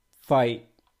actually fight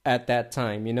at that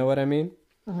time. You know what I mean?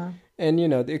 Uh-huh. And,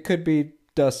 it could be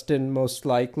Dustin most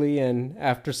likely, and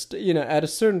after at a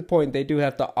certain point they do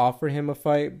have to offer him a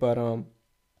fight, but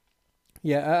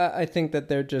I think that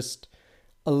they're just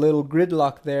a little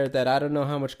gridlock there, that I don't know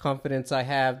how much confidence I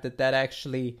have that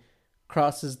actually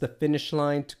crosses the finish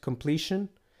line to completion.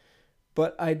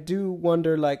 But I do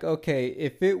wonder, like, okay,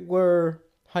 if it were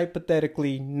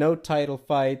hypothetically no title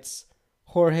fights,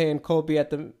 Jorge and Colby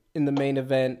in the main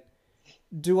event,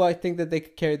 do I think that they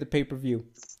could carry the pay per view?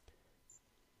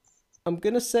 I'm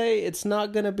gonna say it's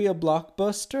not gonna be a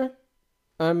blockbuster.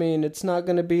 I mean, it's not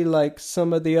gonna be like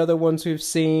some of the other ones we've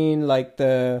seen, like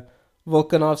the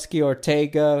Volkanovski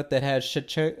Ortega that had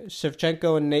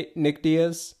Shevchenko and Nick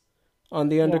Diaz on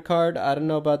the Yeah. undercard. I don't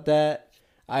know about that.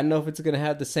 I don't know if it's gonna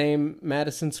have the same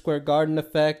Madison Square Garden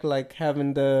effect, like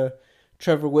having the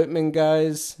Trevor Whitman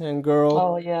guys and girl.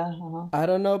 Oh yeah. Uh-huh. I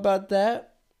don't know about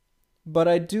that, but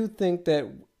I do think that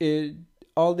it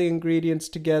all the ingredients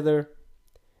together,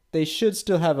 they should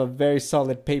still have a very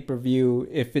solid pay per view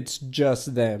if it's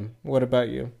just them. What about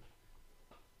you?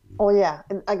 Oh yeah.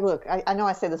 And look, I know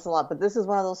I say this a lot, but this is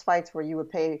one of those fights where you would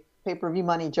pay pay-per-view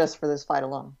money just for this fight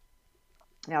alone.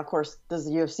 Now, of course, does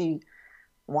the UFC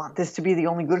want this to be the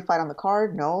only good fight on the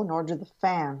card? No, nor do the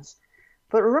fans.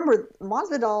 But remember,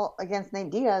 Masvidal against Nate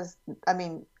Diaz. I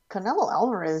mean, Canelo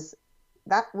Alvarez.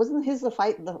 That wasn't his the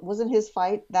fight. Wasn't his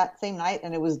fight that same night,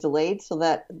 and it was delayed so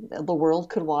that the world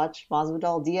could watch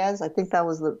Masvidal Diaz. I think that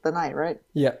was the night, right?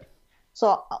 Yeah.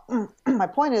 So my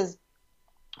point is,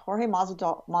 Jorge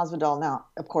Masvidal. Now,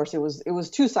 of course, it was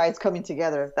two sides coming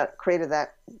together that created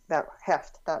that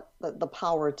heft, that the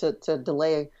power to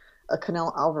delay a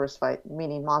Canelo Alvarez fight,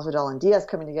 meaning Masvidal and Diaz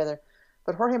coming together.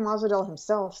 But Jorge Masvidal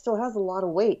himself still has a lot of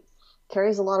weight,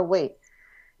 carries a lot of weight.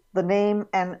 The name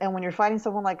and when you're fighting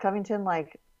someone like Covington,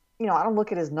 like I don't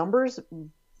look at his numbers,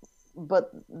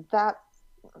 but that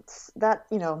that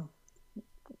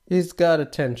He's got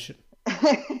attention.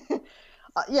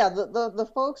 yeah, the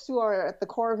folks who are at the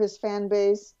core of his fan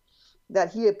base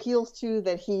that he appeals to,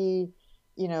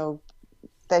 you know,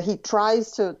 that he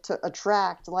tries to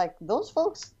attract, like those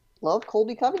folks love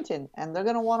Colby Covington and they're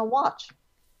gonna want to watch.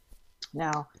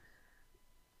 Now,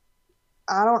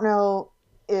 I don't know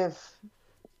if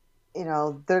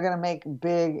they're gonna make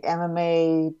big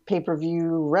MMA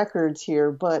pay-per-view records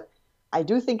here, but I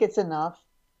do think it's enough.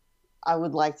 I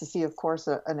would like to see, of course,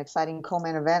 an exciting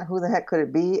co-main event. Who the heck could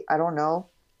it be? I don't know.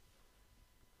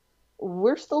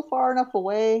 We're still far enough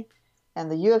away, and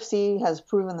the UFC has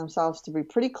proven themselves to be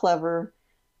pretty clever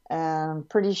and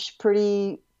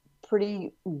pretty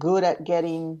good at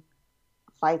getting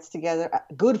fights together,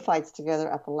 good fights together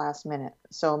at the last minute.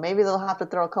 So maybe they'll have to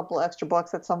throw a couple extra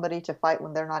bucks at somebody to fight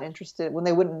when they're not interested, when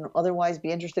they wouldn't otherwise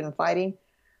be interested in fighting.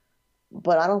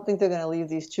 But I don't think they're going to leave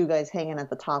these two guys hanging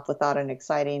at the top without an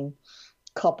exciting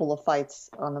couple of fights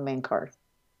on the main card.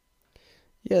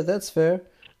 Yeah, that's fair.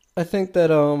 I think that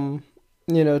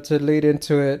to lead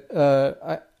into it,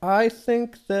 I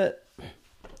think that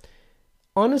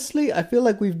honestly, I feel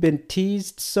like we've been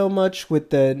teased so much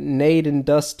with the Nate and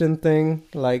Dustin thing.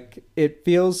 Like it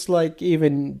feels like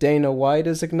even Dana White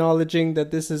is acknowledging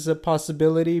that this is a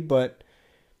possibility, but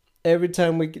every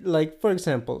time like for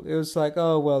example, it was like,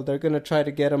 oh well, they're gonna try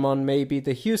to get him on maybe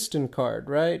the Houston card,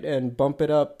 right, and bump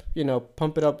it up,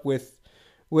 pump it up with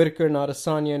Whitaker and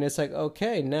Adesanya, and it's like,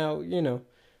 okay, now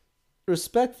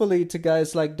respectfully to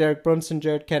guys like Derek Brunson,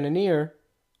 Jared Cannonier,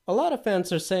 a lot of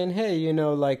fans are saying, hey,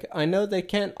 like I know they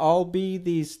can't all be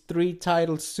these three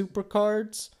title super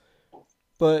cards,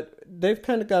 but they've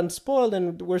kind of gotten spoiled,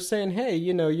 and we're saying, hey,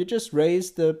 you just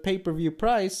raised the pay per view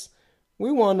price.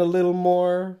 We want a little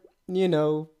more,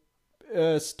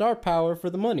 star power for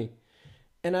the money.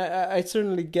 And I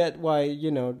certainly get why,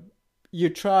 you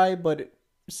try, but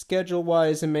schedule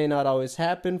wise, it may not always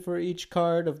happen for each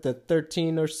card of the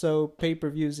 13 or so pay per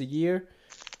views a year.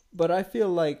 But I feel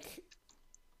like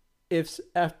if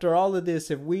after all of this,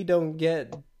 if we don't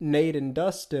get Nate and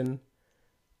Dustin,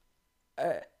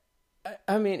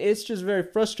 I mean, it's just very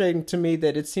frustrating to me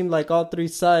that it seemed like all three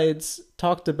sides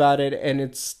talked about it and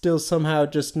it's still somehow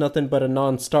just nothing but a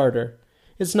non starter.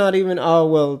 It's not even, oh,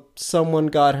 well, someone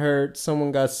got hurt,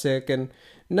 someone got sick. And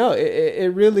no,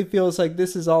 it really feels like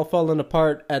this is all falling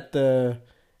apart at the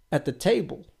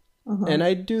table. Uh-huh. And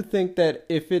I do think that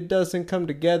if it doesn't come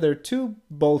together to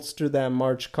bolster that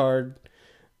March card,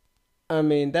 I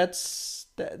mean, that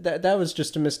was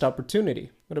just a missed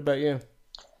opportunity. What about you?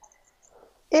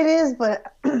 It is,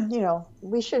 but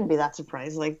we shouldn't be that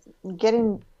surprised. Like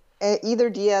getting either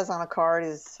Diaz on a card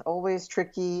is always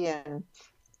tricky, and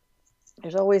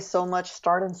there's always so much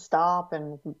start and stop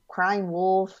and crying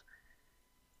wolf.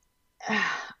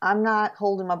 I'm not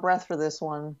holding my breath for this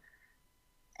one.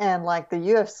 And like the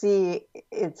UFC,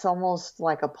 it's almost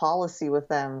like a policy with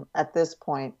them at this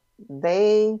point.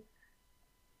 You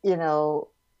know,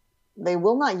 they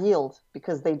will not yield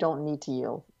because they don't need to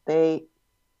yield. They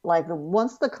like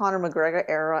once the Conor McGregor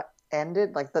era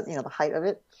ended, like the height of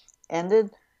it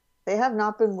ended, they have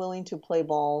not been willing to play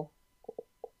ball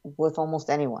with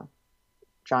almost anyone.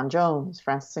 John Jones,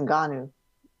 Francis Ngannou,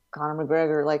 Conor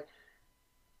McGregor, like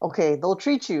okay, they'll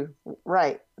treat you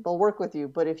right, they'll work with you.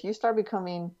 But if you start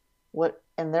becoming what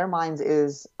in their minds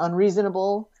is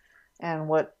unreasonable and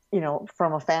what,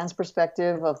 from a fan's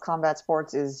perspective of combat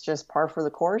sports is just par for the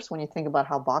course, when you think about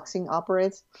how boxing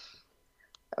operates,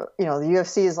 the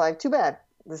UFC is like, too bad.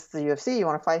 This is the UFC. You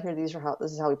want to fight here? This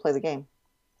is how we play the game.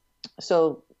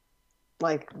 So,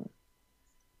 like,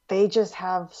 they just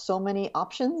have so many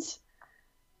options,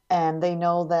 and they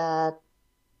know that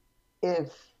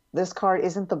if this card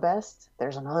isn't the best,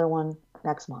 there's another one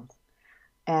next month.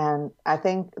 And I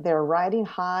think they're riding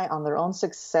high on their own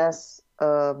success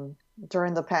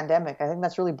during the pandemic. I think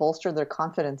that's really bolstered their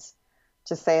confidence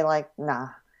to say, like, nah,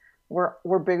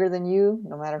 we're bigger than you,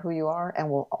 no matter who you are, and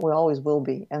we always will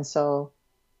be. And so,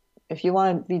 if you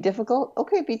want to be difficult,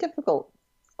 okay, be difficult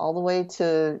all the way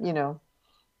to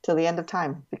till the end of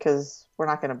time, because we're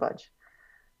not going to budge.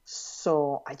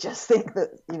 So I just think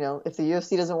that, if the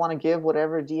UFC doesn't want to give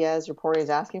whatever Diaz or Poirier is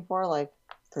asking for, like,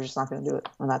 they're just not going to do it,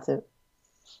 and that's it.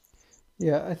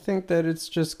 Yeah, I think that it's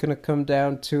just gonna come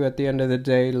down to, at the end of the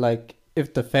day, like,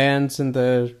 if the fans and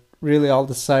the really all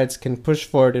the sides can push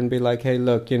for it and be like, hey,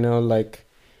 look, like,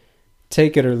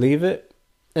 take it or leave it.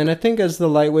 And I think as the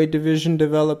lightweight division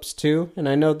develops too, and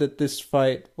I know that this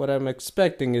fight, what I'm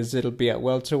expecting is it'll be at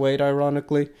welterweight,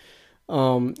 ironically.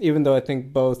 Even though I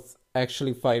think both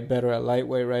actually fight better at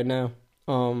lightweight right now.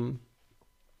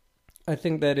 I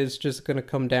think that is just gonna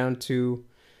come down to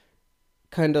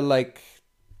kind of like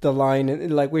the line,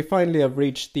 and like we finally have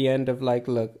reached the end of, like,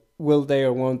 look, will they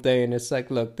or won't they? And it's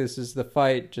like, look, this is the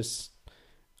fight. Just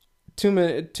too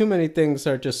many things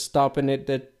are just stopping it,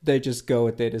 that they just go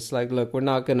with it. It's like, look, we're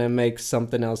not gonna make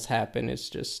something else happen. It's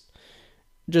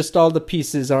just all the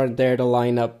pieces aren't there to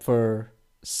line up for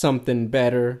something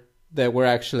better that we're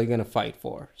actually gonna fight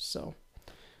for. So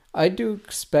I do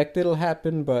expect it'll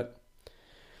happen, but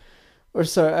or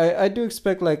sorry, I do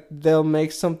expect, like, they'll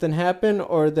make something happen,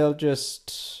 or they'll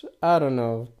just, I don't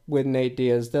know, with Nate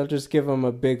Diaz, they'll just give him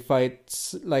a big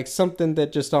fight, like something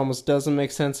that just almost doesn't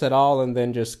make sense at all, and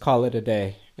then just call it a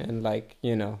day. And, like,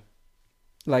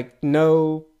 like,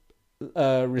 no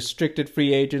restricted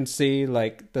free agency.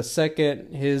 Like, the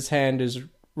second his hand is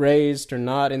raised or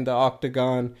not in the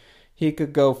octagon, he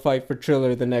could go fight for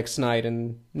Triller the next night,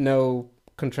 and no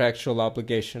contractual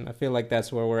obligation. I feel like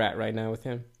that's where we're at right now with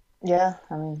him. Yeah,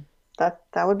 I mean, that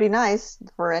would be nice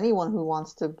for anyone who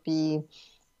wants to be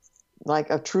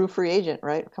like a true free agent,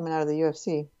 right? Coming out of the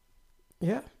UFC.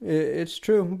 Yeah, it's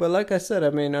true. But like I said, I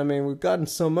mean, we've gotten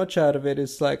so much out of it.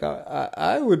 It's like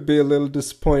I would be a little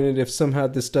disappointed if somehow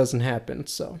this doesn't happen.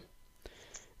 So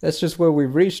that's just where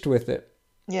we've reached with it.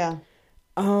 Yeah.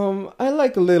 I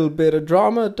like a little bit of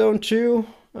drama, don't you?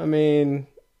 I mean,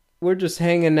 we're just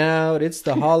hanging out. It's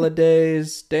the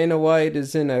holidays. Dana White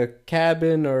is in a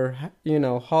cabin or,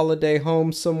 holiday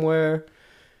home somewhere.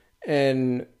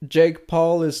 And Jake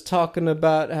Paul is talking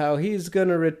about how he's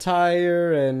gonna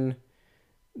retire, and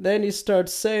then he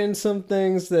starts saying some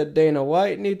things that Dana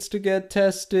White needs to get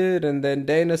tested, and then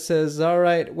Dana says, all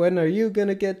right, when are you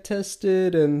gonna get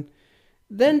tested? And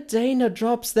then Dana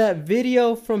drops that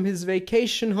video from his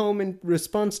vacation home in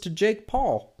response to Jake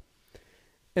Paul.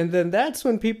 And then that's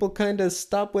when people kind of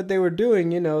stopped what they were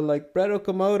doing, like Brett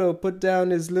Okamoto put down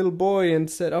his little boy and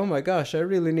said, oh my gosh, I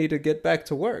really need to get back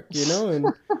to work,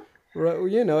 and,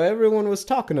 everyone was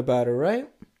talking about it, right?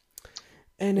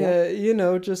 And,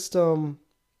 Yeah. just,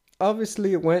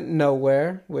 obviously it went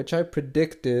nowhere, which I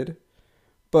predicted.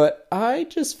 But I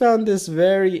just found this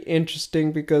very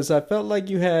interesting because I felt like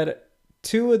you had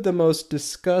two of the most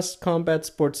discussed combat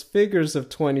sports figures of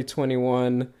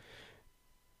 2021,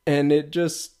 and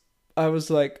I was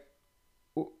like,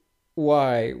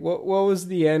 why? What was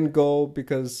the end goal?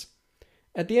 Because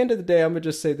at the end of the day, I'm gonna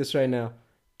just say this right now.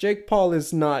 Jake Paul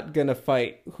is not gonna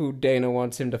fight who Dana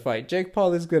wants him to fight. Jake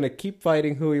Paul is gonna keep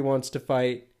fighting who he wants to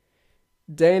fight.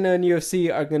 Dana and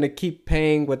UFC are gonna keep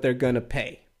paying what they're gonna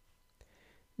pay.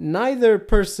 Neither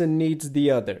person needs the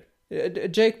other.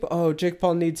 Jake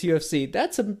Paul needs UFC.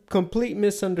 That's a complete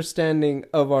misunderstanding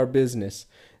of our business.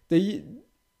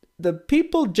 The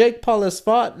people Jake Paul has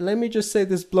fought, let me just say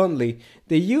this bluntly,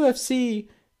 the UFC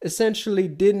essentially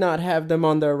did not have them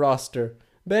on their roster.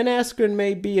 Ben Askren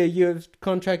may be a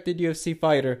contracted UFC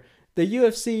fighter. The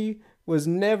UFC was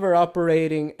never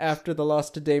operating after the loss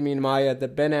to Damian Maia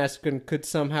that Ben Askren could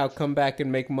somehow come back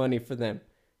and make money for them.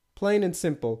 Plain and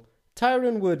simple.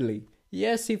 Tyron Woodley.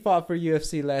 Yes, he fought for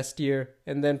UFC last year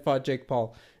and then fought Jake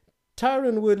Paul.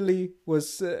 Tyron Woodley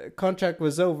contract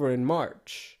was over in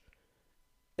March.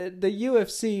 The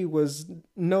UFC was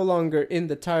no longer in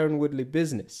the Tyron Woodley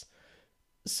business.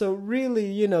 So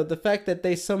really, the fact that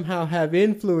they somehow have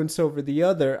influence over the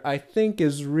other, I think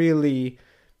is really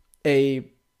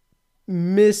a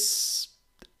miss.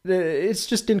 It's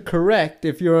just incorrect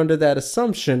if you're under that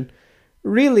assumption.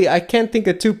 Really, I can't think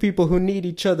of two people who need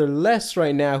each other less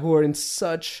right now, who are in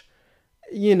such,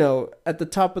 at the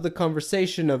top of the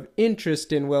conversation of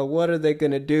interest in, well, what are they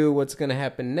going to do? What's going to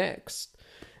happen next?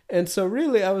 And so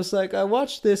really, I was like, I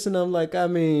watched this and I'm like, I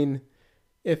mean,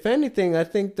 if anything, I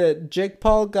think that Jake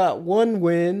Paul got one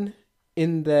win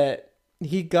in that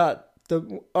he got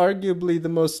the arguably the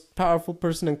most powerful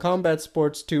person in combat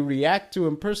sports to react to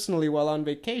him personally while on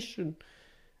vacation.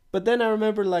 But then I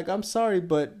remember, like, I'm sorry,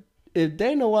 but if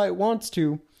Dana White wants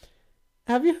to,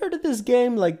 have you heard of this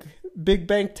game like Big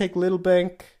Bank Take Little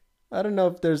Bank? I don't know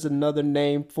if there's another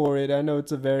name for it. I know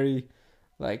it's a very,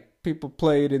 like, people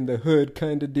play it in the hood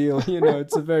kind of deal.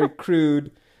 It's a very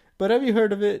crude. But have you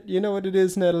heard of it? You know what it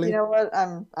is, You Natalie? know what?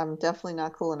 I'm definitely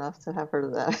not cool enough to have heard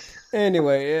of that.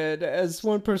 Anyway, as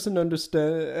one person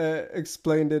understood,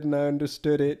 explained it, and I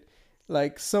understood it,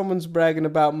 like someone's bragging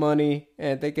about money,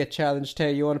 and they get challenged.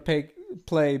 Hey, you want to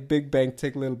play Big Bank,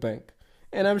 Take Little Bank?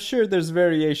 And I'm sure there's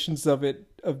variations of it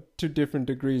to different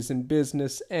degrees in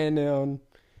business and on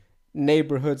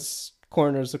neighborhoods,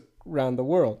 corners around the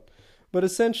world. But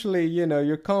essentially,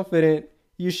 you're confident.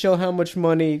 You show how much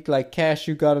money, like cash,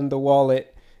 you got in the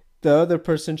wallet. The other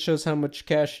person shows how much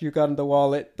cash you got in the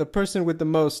wallet. The person with the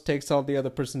most takes all the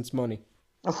other person's money.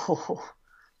 Oh,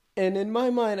 And in my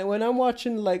mind, when I'm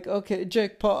watching, like, okay,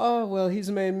 Jake Paul, oh, well,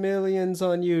 he's made millions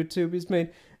on YouTube.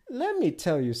 Let me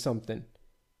tell you something.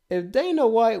 If Dana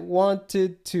White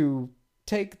wanted to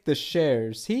take the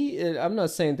shares, I'm not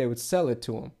saying they would sell it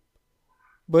to him,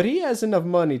 but he has enough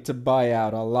money to buy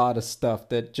out a lot of stuff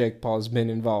that Jake Paul's been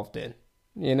involved in.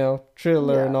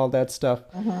 Triller yeah. and all that stuff.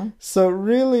 Hmm. So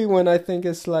really, when I think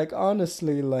it's like,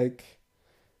 honestly, like,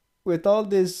 with all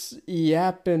this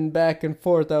yapping back and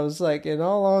forth, I was like, in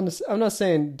all honesty, I'm not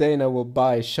saying Dana will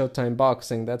buy Showtime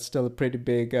Boxing. That's still a pretty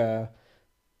big,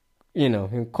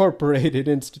 incorporated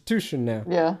institution now.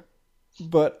 Yeah.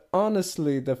 But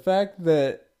honestly, the fact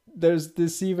that there's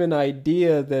this even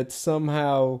idea that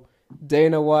somehow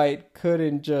Dana White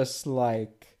couldn't just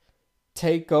like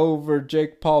take over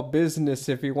Jake Paul business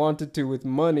if he wanted to with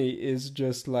money is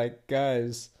just like,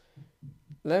 guys,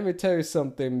 let me tell you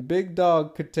something. Big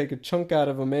Dog could take a chunk out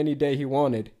of him any day he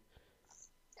wanted.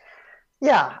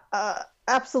 Yeah,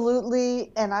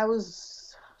 absolutely. And I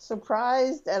was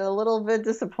surprised and a little bit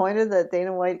disappointed that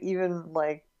Dana White even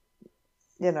like,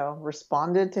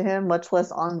 responded to him, much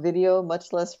less on video,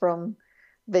 much less from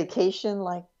vacation.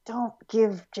 Like, don't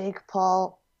give Jake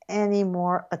Paul any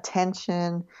more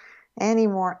attention, any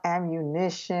more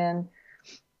ammunition.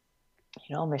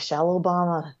 Michelle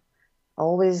Obama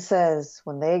always says,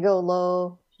 when they go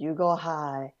low, you go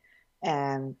high,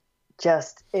 and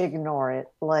just ignore it.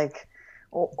 Like,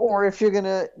 or if you're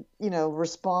gonna,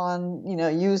 respond,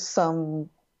 use some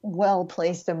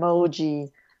well-placed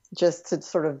emoji just to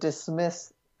sort of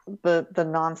dismiss the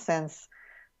nonsense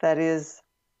that is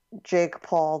Jake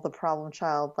Paul, the problem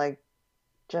child. Like,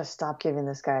 just stop giving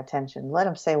this guy attention. Let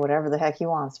him say whatever the heck he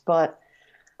wants. But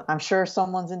I'm sure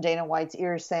someone's in Dana White's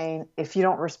ear saying, if you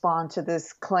don't respond to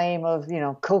this claim of,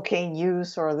 cocaine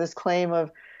use or this claim of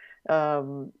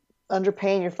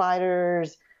underpaying your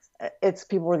fighters, it's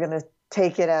people are going to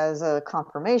take it as a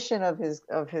confirmation of his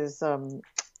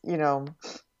you know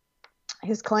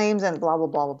his claims and blah blah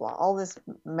blah blah blah. All this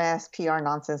mass PR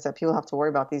nonsense that people have to worry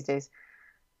about these days.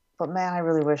 But man, I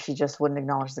really wish he just wouldn't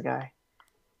acknowledge the guy.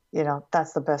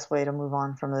 That's the best way to move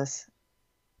on from this.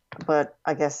 But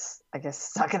I guess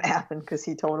it's not going to happen because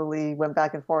he totally went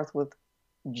back and forth with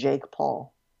Jake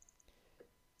Paul.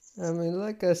 I mean,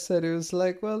 like I said, it was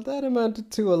like, well, that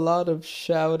amounted to a lot of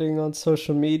shouting on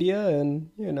social media, and,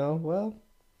 well,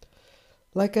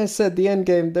 like I said, the end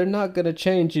game, they're not going to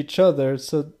change each other,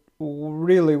 so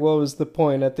really, what was the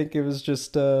point? I think it was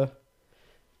just, you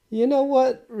know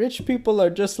what? Rich people are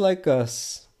just like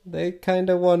us. They kind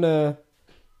of want to,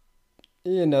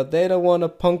 they don't want to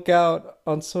punk out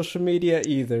on social media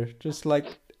either, just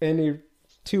like any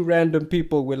two random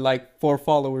people with like 4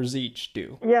 followers each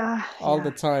do Yeah, all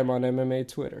the yeah. time on MMA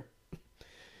Twitter.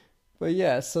 But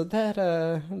yeah, so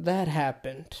that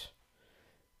happened.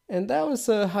 And that was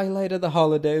a highlight of the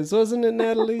holidays, wasn't it,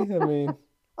 Natalie? I mean,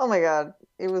 Oh my God,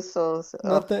 it was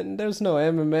nothing, there's no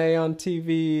MMA on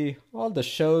TV. All the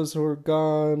shows were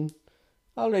gone.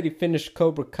 I already finished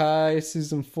Cobra Kai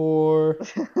season 4.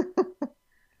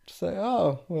 Just like,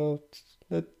 oh, well,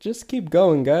 just keep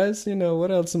going, guys.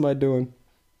 What else am I doing?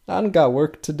 I don't got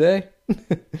work today.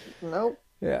 nope.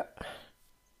 Yeah.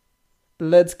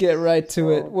 Let's get right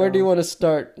to it. So Where do you dumb. want to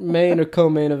start? Main or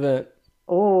co-main event?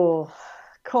 Oh,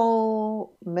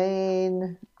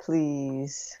 co-main,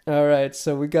 please. All right,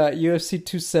 so we got UFC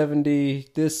 270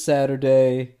 this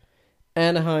Saturday,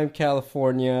 Anaheim,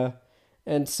 California.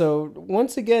 And so,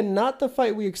 once again, not the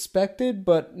fight we expected,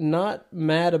 but not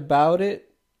mad about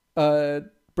it. Uh,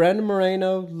 Brandon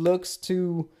Moreno looks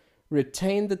to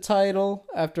retain the title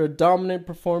after a dominant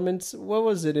performance. What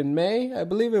was it, in May? I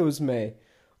believe it was May,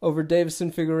 over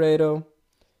Davison Figueiredo.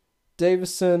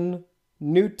 Davison,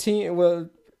 new team.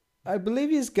 Well, I believe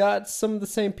he's got some of the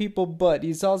same people, but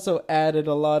he's also added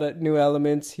a lot of new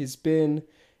elements. He's been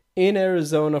in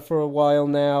Arizona for a while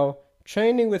now,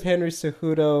 training with Henry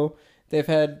Cejudo. They've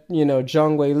had,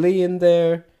 Zhang Wei Li in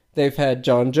there. They've had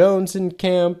John Jones in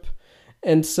camp.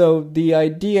 And so the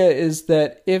idea is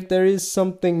that if there is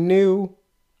something new,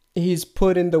 he's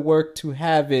put in the work to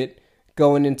have it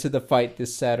going into the fight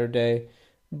this Saturday.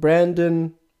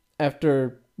 Brandon,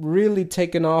 after really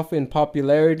taking off in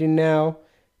popularity now,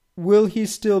 will he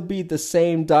still be the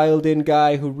same dialed in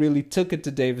guy who really took it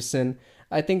to Davison?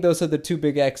 I think those are the two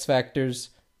big X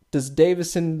factors. Does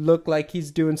Davison look like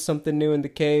he's doing something new in the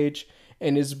cage?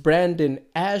 And is Brandon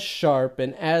as sharp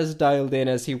and as dialed in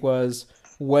as he was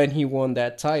when he won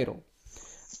that title?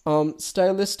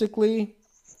 Stylistically,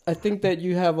 I think that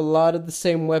you have a lot of the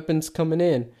same weapons coming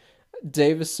in.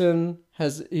 Davison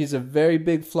he's a very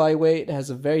big flyweight, has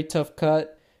a very tough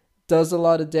cut, does a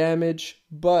lot of damage,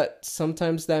 but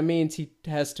sometimes that means he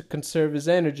has to conserve his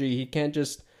energy. He can't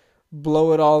just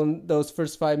blow it all in those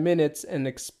first 5 minutes and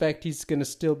expect he's going to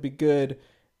still be good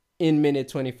in minute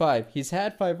 25. He's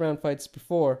had 5 round fights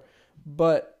before,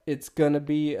 but it's going to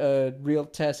be a real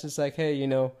test. It's like, hey,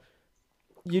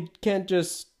 you can't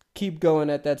just keep going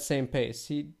at that same pace.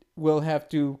 He will have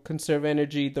to conserve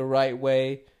energy the right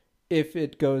way if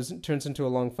it turns into a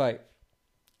long fight.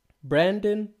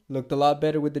 Brandon looked a lot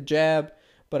better with the jab,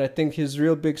 but I think his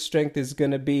real big strength is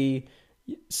going to be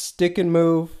stick and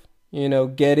move,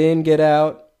 get in, get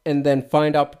out, and then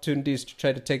find opportunities to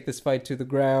try to take this fight to the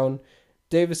ground.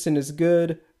 Davison is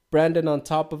good. Brandon on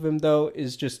top of him, though,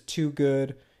 is just too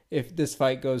good if this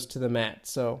fight goes to the mat.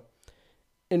 So,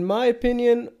 in my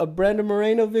opinion, a Brandon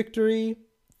Moreno victory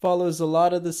follows a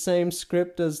lot of the same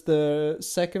script as the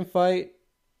second fight.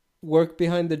 Work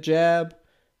behind the jab,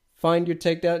 find your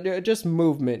takedown, just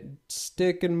movement,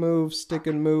 stick and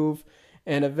move,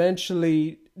 and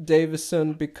eventually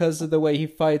Davison, because of the way he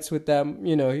fights with them,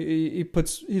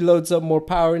 he loads up more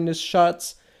power in his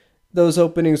shots. Those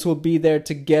openings will be there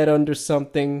to get under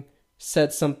something,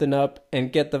 set something up,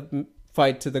 and get the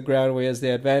fight to the ground where he has the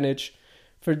advantage.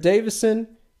 For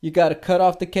Davison, you got to cut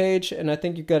off the cage, and I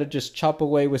think you got to just chop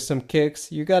away with some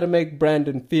kicks. You got to make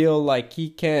Brandon feel like he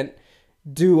can't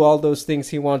do all those things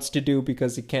he wants to do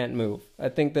because he can't move. I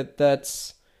think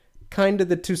that's kind of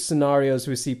the two scenarios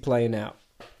we see playing out.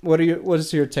 What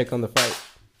is your take on the fight?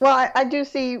 Well, I do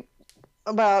see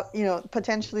about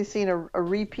potentially seeing a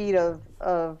repeat of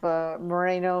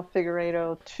Moreno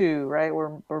Figueiredo 2, right,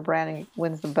 where Brandon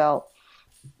wins the belt,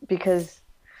 because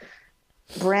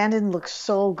Brandon looks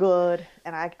so good,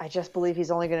 and I just believe he's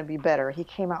only going to be better. He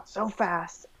came out so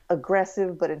fast,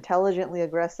 aggressive, but intelligently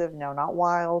aggressive. No, not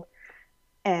wild.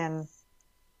 And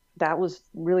that was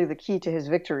really the key to his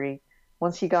victory.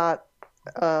 Once he got,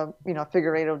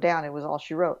 Figueiredo down, it was all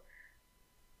she wrote.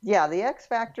 Yeah, the X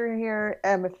factor here,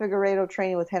 Figueiredo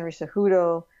training with Henry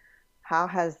Cejudo. How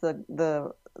has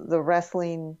the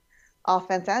wrestling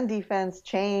offense and defense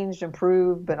changed,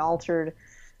 improved, been altered?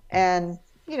 And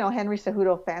Henry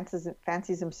Cejudo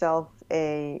fancies himself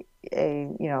a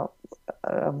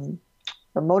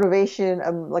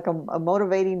motivation, like a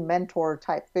motivating mentor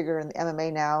type figure in the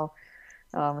MMA now,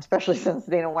 especially since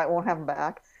Dana White won't have him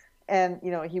back. And,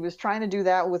 he was trying to do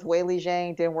that with Weili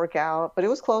Zhang, didn't work out, but it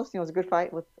was close. It was a good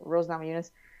fight with Rose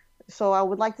Namajunas. So I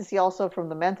would like to see also from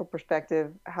the mental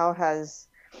perspective, how has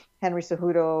Henry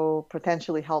Cejudo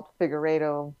potentially helped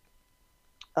Figueiredo,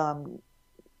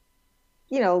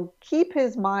 keep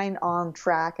his mind on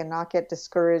track and not get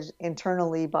discouraged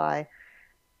internally by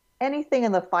anything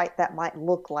in the fight that might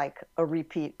look like a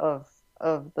repeat of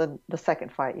the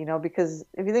second fight, because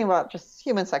if you think about just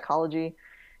human psychology,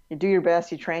 you do your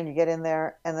best, you train, you get in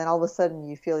there, and then all of a sudden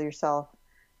you feel yourself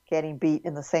getting beat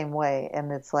in the same way.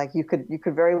 And it's like you could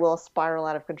very well spiral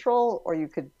out of control, or you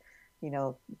could,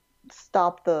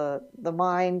 stop the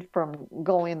mind from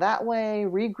going that way,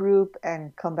 regroup,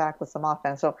 and come back with some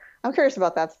offense. So I'm curious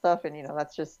about that stuff, and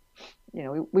that's just,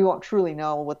 we won't truly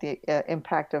know what the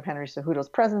impact of Henry Cejudo's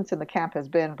presence in the camp has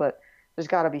been, but there's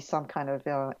got to be some kind of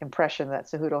impression that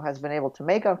Cejudo has been able to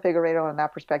make on Figueiredo in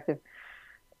that perspective.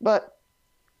 But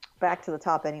back to the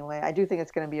top anyway. I do think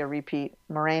it's going to be a repeat.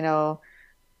 Moreno,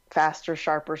 faster,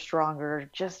 sharper, stronger,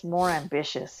 just more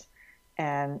ambitious.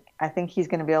 And I think he's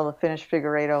going to be able to finish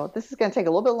Figueiredo. This is going to take a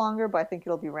little bit longer, but I think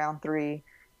it'll be round 3.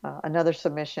 Another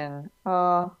submission.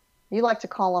 You like to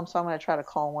call them, so I'm going to try to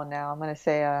call one now. I'm going to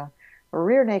say a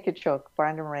rear naked choke,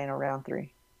 Brandon Moreno, round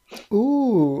 3.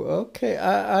 Ooh, okay.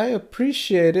 I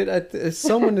appreciate it.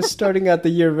 Someone is starting out the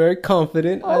year very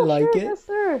confident. I like sure, it. yes,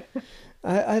 sir.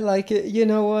 I like it. You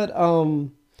know what?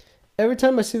 Every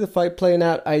time I see the fight playing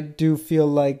out, I do feel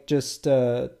like just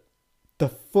the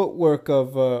footwork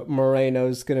of Moreno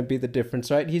is going to be the difference,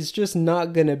 right? He's just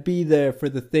not going to be there for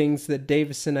the things that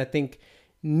Deiveson, I think,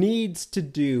 needs to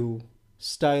do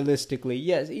stylistically.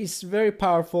 Yes, he's very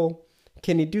powerful.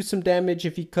 Can he do some damage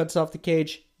if he cuts off the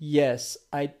cage? Yes.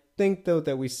 I think, though,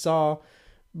 that we saw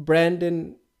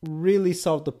Brandon really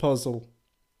solve the puzzle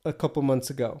a couple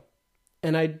months ago.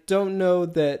 And I don't know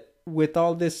that with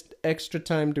all this extra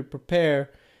time to prepare,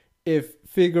 if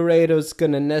Figueiredo's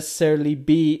going to necessarily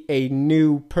be a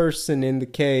new person in the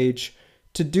cage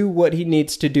to do what he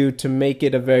needs to do to make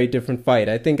it a very different fight.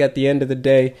 I think at the end of the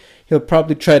day, he'll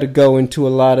probably try to go into a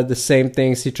lot of the same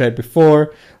things he tried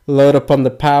before, load up on the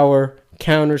power,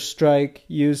 counter strike,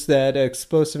 use that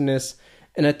explosiveness,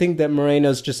 and I think that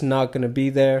Moreno's just not going to be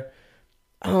there.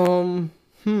 You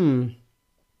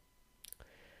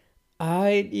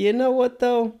know what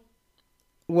though?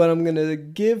 What I'm going to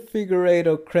give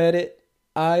Figueiredo credit,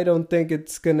 I don't think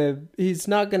he's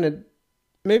not going to,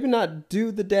 maybe not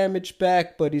do the damage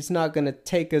back, but he's not going to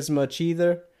take as much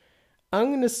either. I'm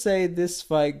going to say this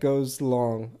fight goes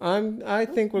long. I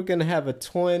think we're going to have a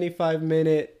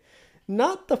 25-minute,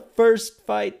 not the first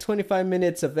fight, 25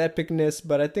 minutes of epicness,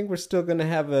 but I think we're still going to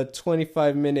have a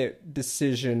 25-minute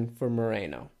decision for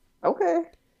Moreno. Okay.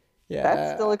 Yeah.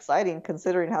 That's still exciting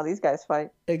considering how these guys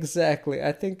fight. Exactly.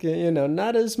 I think,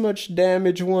 not as much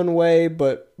damage one way,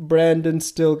 but Brandon's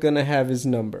still going to have his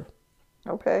number.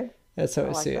 Okay. That's how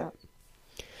I see it.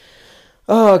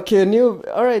 Oh,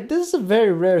 all right, this is a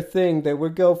very rare thing that we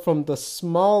go from the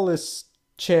smallest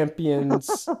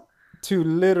champions to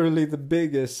literally the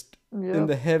biggest in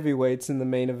the heavyweights in the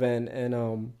main event.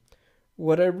 And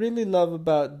what I really love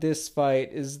about this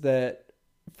fight is that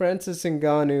Francis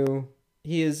Ngannou,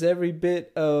 he is every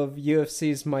bit of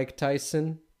UFC's Mike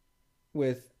Tyson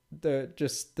with the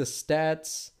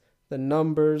stats, the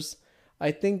numbers.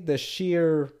 I think the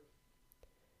sheer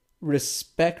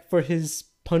respect for his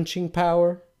punching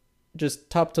power, just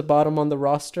top to bottom on the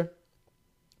roster.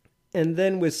 And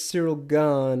then with Ciryl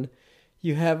Gane,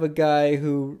 you have a guy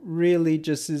who really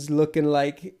just is looking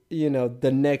like,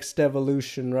 the next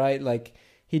evolution, right? Like,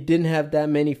 he didn't have that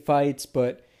many fights,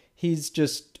 but he's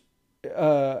just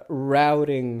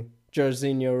routing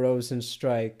Jairzinho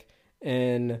Rozenstruik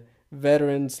and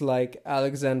veterans like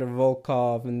Alexander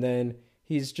Volkov, and then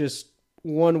he's just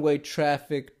one-way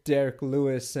traffic Derek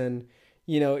Lewis, and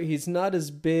he's not as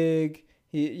big,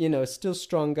 he still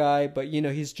strong guy, but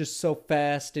he's just so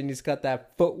fast, and he's got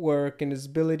that footwork and his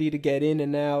ability to get in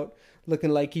and out, looking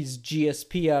like he's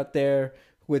GSP out there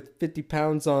with 50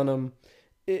 pounds on him.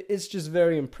 It's just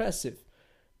very impressive.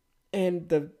 And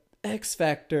the X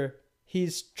factor,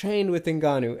 he's trained with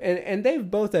Ngannou, and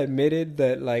they've both admitted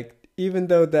that, like, even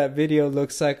though that video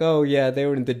looks like, oh yeah, they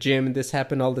were in the gym and this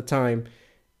happened all the time,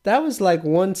 that was like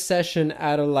one session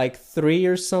out of like 3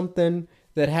 or something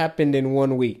that happened in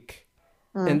 1 week.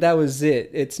 And that was it.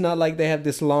 It's not like they have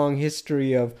this long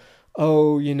history of,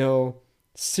 Ciryl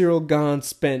Gane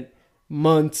spent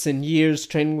months and years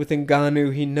training with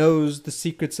Ngannou. He knows the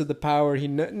secrets of the power.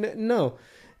 No.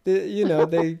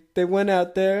 They went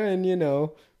out there and,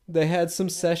 they had some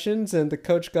sessions and the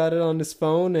coach got it on his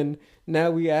phone, and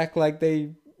now we act like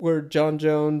they were John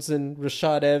Jones and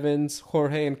Rashad Evans,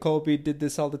 Jorge and Colby did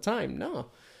this all the time. No.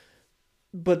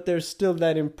 But there's still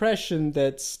that impression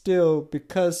that still,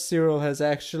 because Ciryl has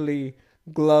actually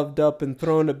gloved up and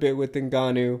thrown a bit with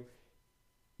Ngannou,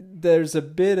 there's a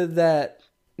bit of that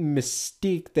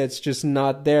mystique that's just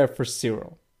not there for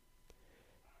Ciryl.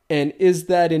 And is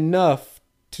that enough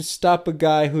to stop a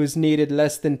guy who's needed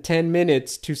less than 10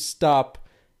 minutes to stop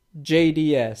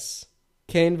JDS,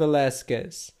 Cain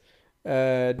Velasquez,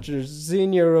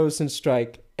 Jairzinho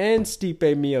Rozenstruik, and Stipe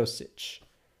Miocic?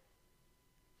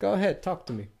 Go ahead, talk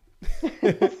to me.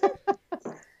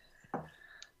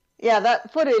 Yeah,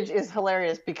 that footage is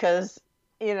hilarious because,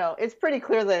 it's pretty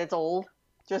clear that it's old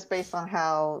just based on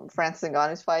how Francis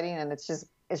Ngannou is fighting, and it's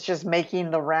just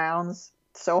making the rounds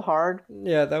so hard.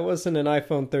 Yeah, that wasn't an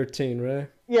iPhone 13, right?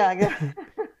 Yeah.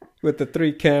 With the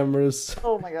 3 cameras.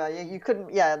 Oh my God,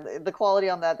 yeah, the quality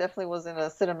on that definitely wasn't a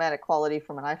cinematic quality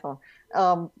from an iPhone.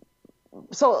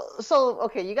 so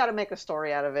okay, you got to make a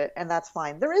story out of it, and that's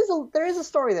fine. There is a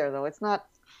story there though. It's not,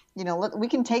 we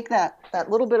can take that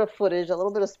little bit of footage, a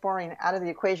little bit of sparring out of the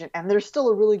equation, and there's still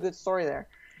a really good story there.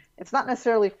 It's not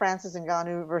necessarily Francis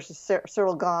Ngannou versus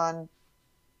Cyril Gane,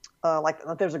 like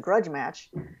there's a grudge match,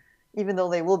 even though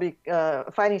they will be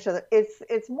fighting each other.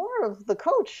 It's more of the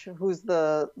coach who's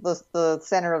the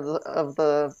center of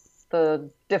the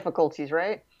difficulties,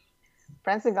 right?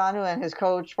 Francis Ngannou and his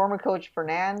coach, former coach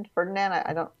Ferdinand.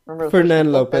 I don't remember the first name.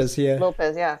 Fernand Lopez, yeah.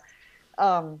 Lopez, yeah.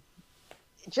 Um,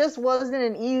 it just wasn't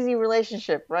an easy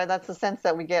relationship, right? That's the sense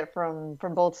that we get from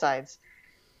both sides.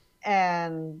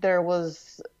 And there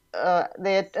was at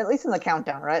least in the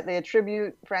countdown, right? They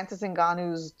attribute Francis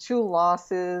Ngannou's two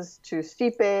losses to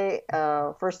Stipe,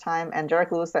 first time, and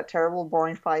Derek Lewis, that terrible,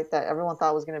 boring fight that everyone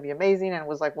thought was going to be amazing and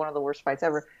was like one of the worst fights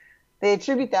ever. They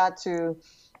attribute that to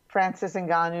Francis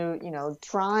Ngannou,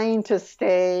 trying to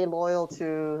stay loyal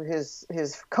to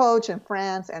his coach in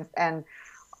France, and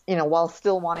while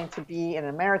still wanting to be in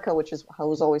America, which was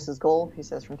always his goal. He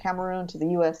says, from Cameroon to the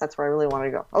U.S., that's where I really want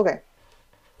to go. Okay,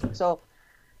 so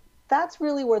that's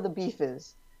really where the beef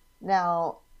is.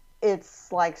 Now, it's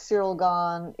like Cyril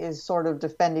Gane is sort of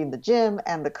defending the gym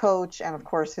and the coach, and of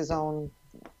course his own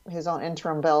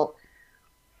interim belt.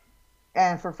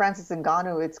 And for Francis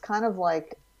Ngannou, it's kind of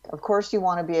like, of course, you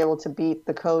want to be able to beat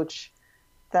the coach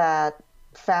that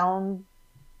found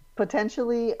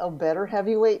potentially a better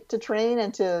heavyweight to train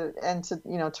and to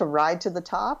ride to the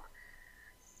top.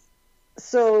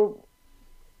 So,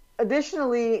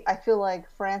 additionally, I feel like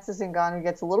Francis Ngannou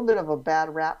gets a little bit of a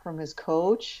bad rap from his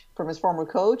coach, from his former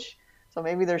coach. So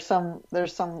maybe there's some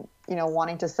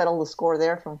wanting to settle the score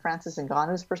there from Francis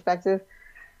Ngannou's perspective.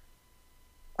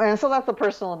 And so that's the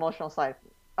personal, emotional side.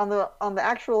 On the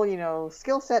actual,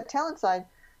 skill set, talent side,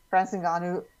 Francis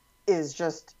Ngannou is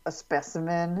just a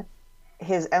specimen.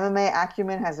 His MMA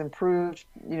acumen has improved,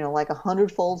 like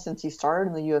 100-fold since he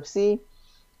started in the UFC.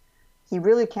 He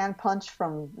really can punch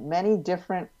from many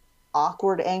different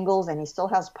awkward angles, and he still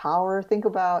has power. Think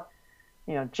about,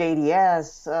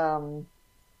 JDS,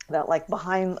 that like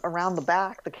behind, around the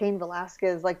back, the Cain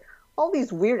Velasquez, like all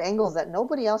these weird angles that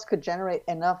nobody else could generate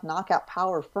enough knockout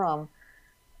power from.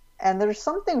 And there's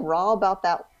something raw about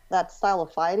that style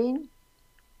of fighting,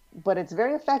 but it's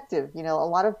very effective. A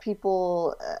lot of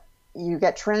people, you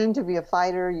get trained to be a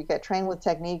fighter, you get trained with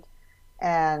technique,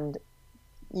 and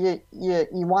you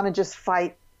want to just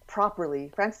fight properly.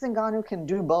 Francis Ngannou can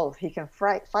do both. He can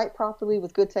fight properly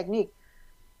with good technique,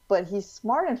 but he's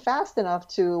smart and fast enough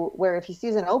to where if he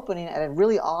sees an opening at a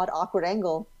really odd, awkward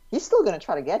angle, he's still going to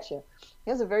try to get you.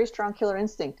 He has a very strong killer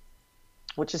instinct,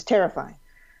 which is terrifying.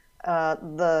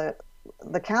 The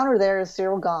counter there is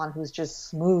Cyril Gane, who's just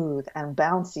smooth and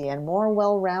bouncy and more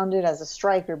well-rounded as a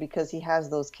striker because he has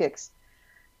those kicks.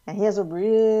 And he has a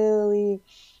really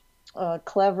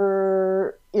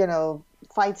clever,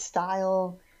 fight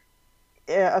style.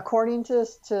 According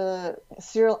to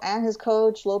Cyril and his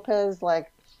coach, Lopez,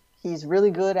 like, he's really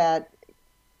good at,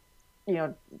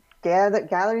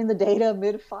 gathering the data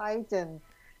mid-fight and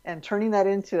turning that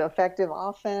into effective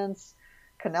offense.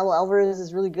 Canelo Alvarez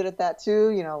is really good at that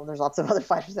too. There's lots of other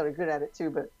fighters that are good at it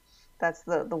too, but that's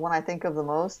the one I think of the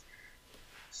most.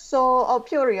 So,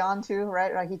 Petr Yan too,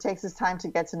 right? Like, he takes his time to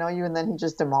get to know you, and then he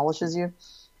just demolishes you.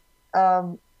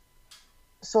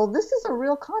 So this is a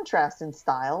real contrast in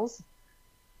styles.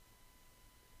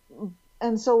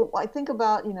 And so I think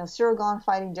about, Cyril Gane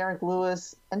fighting Derek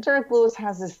Lewis, and Derek Lewis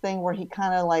has this thing where he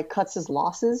kind of like cuts his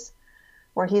losses,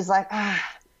 where he's like,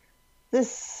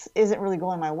 this isn't really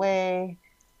going my way.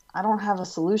 I don't have a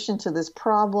solution to this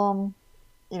problem.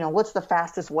 What's the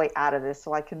fastest way out of this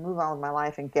so I can move on with my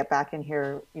life and get back in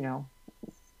here,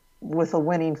 with a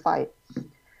winning fight.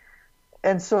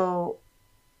 And so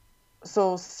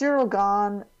Cyril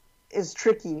Gane is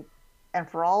tricky, and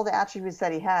for all the attributes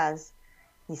that he has,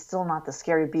 he's still not the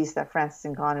scary beast that Francis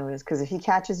Ngannou is, because if he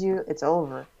catches you, it's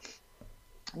over.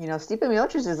 Stipe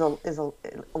Miocic is a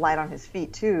light on his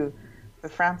feet too,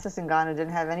 but Francis Ngannou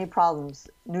didn't have any problems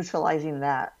neutralizing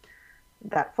that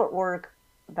footwork,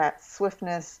 that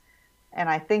swiftness, and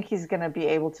I think he's going to be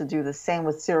able to do the same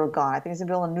with Cyril Gane. I think he's going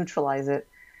to be able to neutralize it,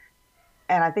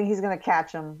 and I think he's going to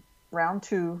catch him round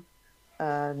 2,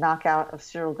 knockout of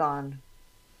Cyril Gane.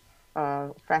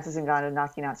 Francis Ngannou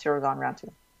knocking out Cyril Gane round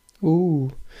 2.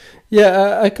 Ooh.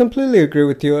 Yeah, I completely agree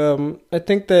with you. I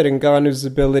think that Ngannou's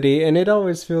ability, and it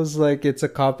always feels like it's a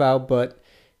cop-out, but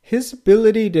his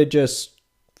ability to just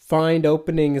find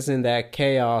openings in that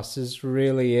chaos is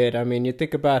really it. I mean, you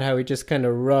think about how he just kind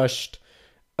of rushed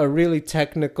a really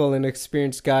technical and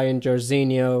experienced guy in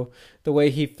Jairzinho. The way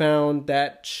he found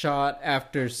that shot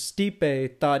after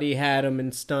Stipe thought he had him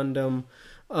and stunned him.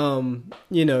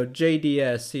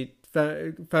 JDS, he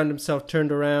found himself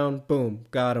turned around, boom,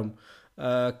 got him.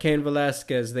 Cain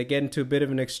Velasquez, they get into a bit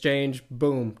of an exchange,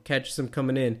 boom, catches him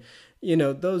coming in.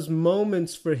 Those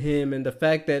moments for him, and the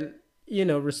fact that,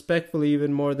 respectfully,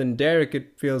 even more than Derek,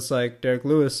 it feels like, Derek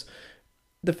Lewis,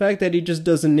 the fact that he just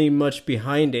doesn't need much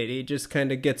behind it. He just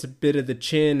kind of gets a bit of the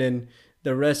chin, and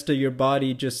the rest of your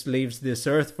body just leaves this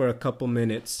earth for a couple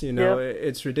minutes. Yep.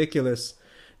 It's ridiculous.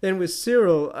 Then with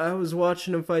Cyril, I was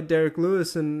watching him fight Derek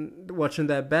Lewis and watching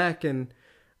that back, and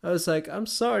I was like, I'm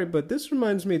sorry, but this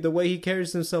reminds me of the way he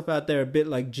carries himself out there a bit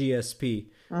like GSP.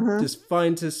 Just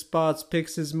finds his spots,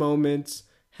 picks his moments,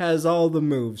 has all the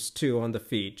moves too on the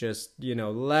feet. Just,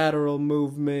 lateral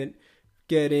movement,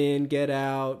 get in, get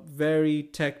out, very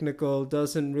technical,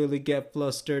 doesn't really get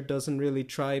flustered, doesn't really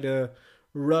try to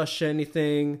rush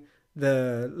anything.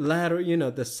 The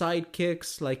the side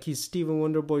kicks, like he's Stephen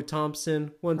Wonderboy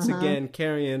Thompson, once again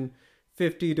carrying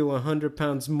 50 to 100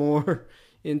 pounds more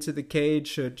into the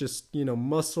cage, just,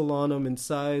 muscle on him in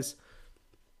size.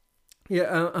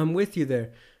 Yeah, I'm with you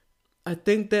there. I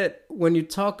think that when you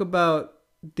talk about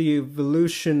the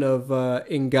evolution of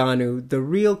Ngannou, the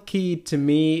real key to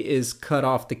me is cut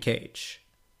off the cage.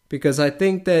 Because I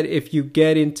think that if you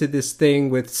get into this thing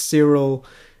with Cyril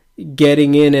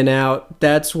getting in and out,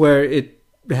 that's where it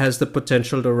has the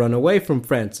potential to run away from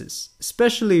Francis.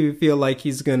 Especially if you feel like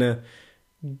he's going to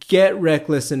get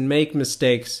reckless and make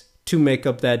mistakes to make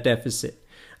up that deficit.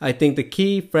 I think the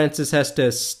key, Francis has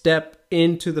to step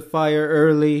into the fire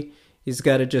early. He's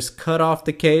got to just cut off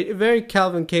the cage. Very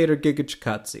Calvin Kattar, Giga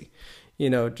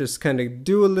Chikadze. Just kind of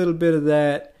do a little bit of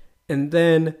that. And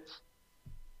then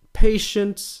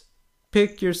patience,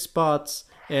 pick your spots.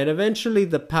 And eventually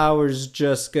the power's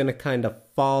just going to kind of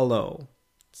follow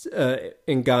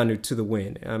Ngannou to the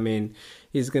win. I mean,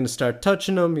 he's going to start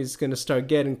touching him. He's going to start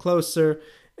getting closer.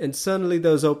 And suddenly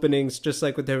those openings, just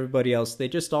like with everybody else, they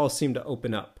just all seem to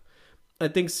open up. I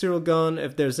think Cyril Gane,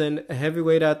 if there's a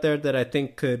heavyweight out there that I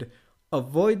think could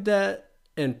avoid that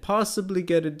and possibly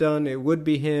get it done, it would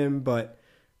be him. But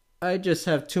I just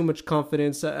have too much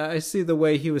confidence. I see the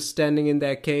way he was standing in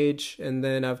that cage, and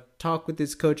then I've talked with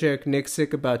his coach Eric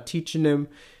Nixick about teaching him,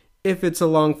 if it's a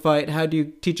long fight, how do you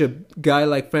teach a guy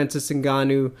like Francis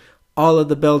Ngannou all of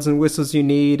the bells and whistles you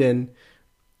need? And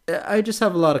I just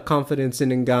have a lot of confidence in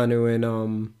Ngannou,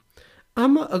 and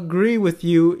I'm agree with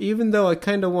you, even though I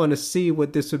kind of want to see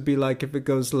what this would be like if it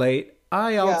goes late.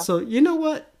 I also, you know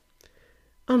what?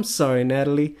 I'm sorry,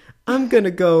 Natalie. I'm going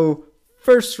to go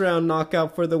first round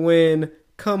knockout for the win.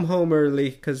 Come home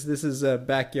early, because this is a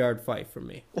backyard fight for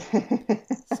me.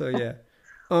 So, yeah.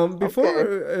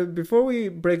 Before we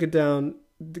break it down,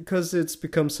 because it's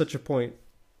become such a point,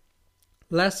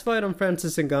 last fight on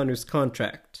Francis Ngannou's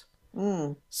contract.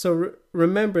 So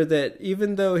remember that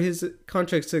even though his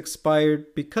contract's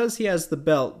expired, because he has the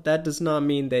belt, that does not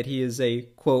mean that he is a,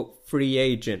 quote, free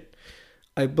agent.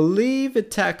 I believe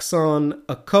it tacks on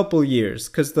a couple years,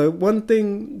 because the one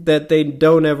thing that they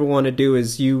don't ever want to do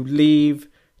is you leave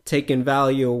taking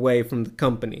value away from the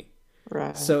company.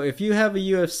 Right. So if you have a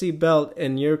UFC belt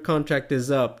and your contract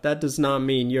is up, that does not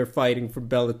mean you're fighting for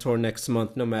Bellator next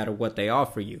month no matter what they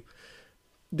offer you.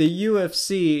 The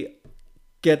UFC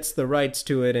gets the rights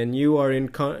to it, and you are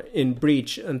in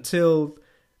breach until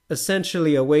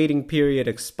essentially a waiting period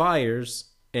expires,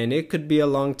 and it could be a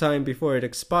long time before it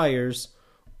expires.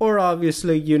 Or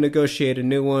obviously you negotiate a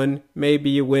new one. Maybe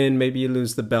you win, maybe you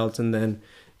lose the belt, and then,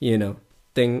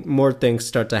 more things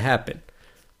start to happen.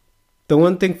 The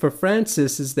one thing for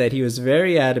Francis is that he was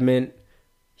very adamant.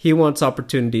 He wants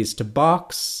opportunities to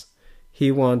box.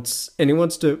 He wants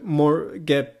to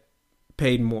get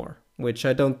paid more, which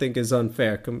I don't think is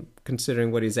unfair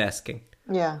considering what he's asking.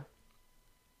 Yeah.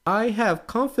 I have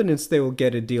confidence they will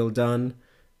get a deal done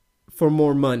for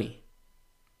more money.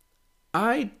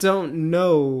 I don't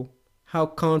know how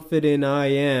confident I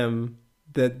am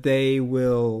that they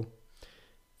will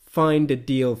find a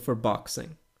deal for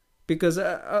boxing. Because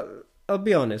I'll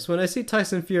be honest, when I see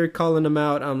Tyson Fury calling him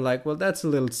out, I'm like, well, that's a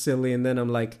little silly. And then I'm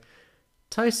like,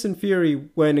 Tyson Fury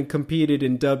went and competed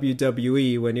in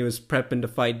WWE when he was prepping to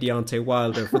fight Deontay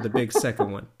Wilder for the big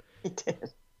second one. He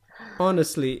did.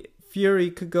 Honestly, Fury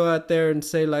could go out there and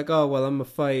say like, oh, well, I'm going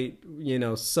to fight,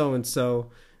 so-and-so.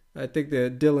 I think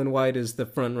that Dylan White is the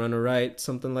front runner, right?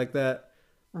 Something like that.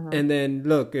 And then,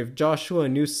 look, if Joshua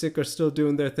and Usyk are still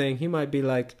doing their thing, he might be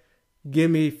like,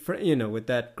 give me, with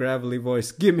that gravelly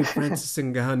voice, give me Francis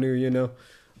Ngannou,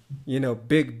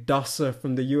 big Dosser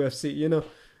from the UFC,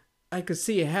 I could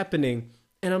see it happening.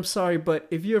 And I'm sorry, but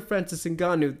if you're Francis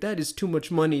Ngannou, that is too much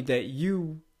money that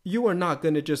you are not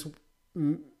going to just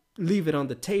leave it on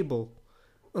the table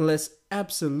unless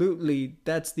absolutely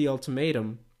that's the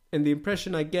ultimatum. And the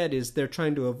impression I get is they're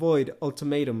trying to avoid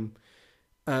ultimatum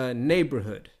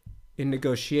neighborhood in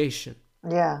negotiation.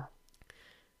 Yeah.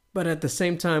 But at the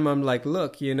same time, I'm like,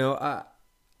 look,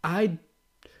 I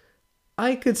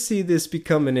could see this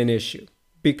becoming an issue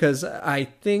because I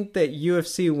think that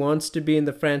UFC wants to be in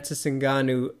the Francis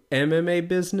Ngannou MMA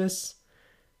business.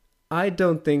 I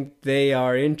don't think they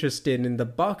are interested in the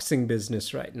boxing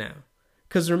business right now.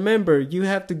 Because remember, you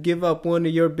have to give up one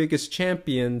of your biggest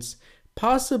champions.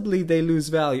 Possibly they lose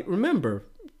value. Remember,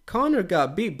 Conor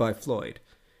got beat by Floyd.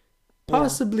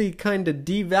 Possibly kind of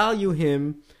devalue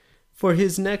him for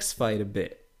his next fight a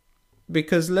bit.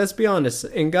 Because let's be honest,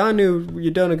 Ngannou,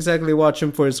 you don't exactly watch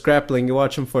him for his grappling, you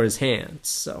watch him for his hands.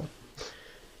 So,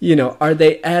 are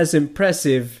they as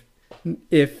impressive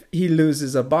if he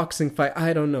loses a boxing fight?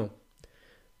 I don't know.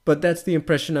 But that's the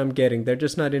impression I'm getting. They're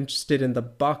just not interested in the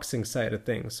boxing side of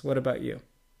things. What about you?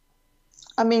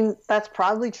 I mean, that's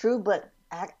probably true, but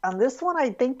on this one,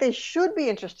 I think they should be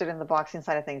interested in the boxing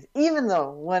side of things. Even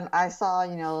though when I saw,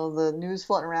 the news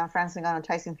floating around Francis Ngannou and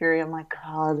Tyson Fury, I'm like,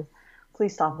 God,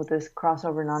 please stop with this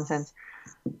crossover nonsense.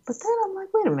 But then I'm like,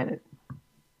 wait a minute.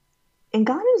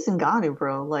 Ngannou's Ngannou,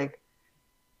 bro. Like,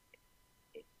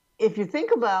 if you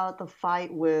think about the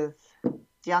fight with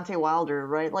Deontay Wilder,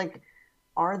 right? Like,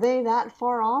 are they that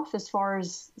far off as far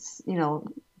as,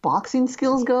 boxing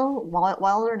skills go,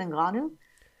 Wilder and Ngannou?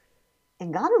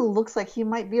 Ngannou looks like he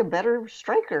might be a better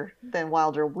striker than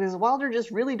Wilder, because Wilder just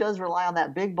really does rely on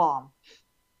that big bomb.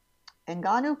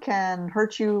 Ngannou can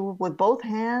hurt you with both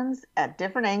hands at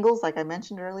different angles, like I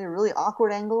mentioned earlier, really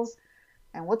awkward angles.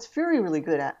 And what's Fury really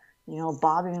good at?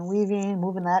 Bobbing and weaving,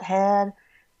 moving that head.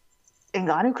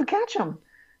 Ngannou could catch him.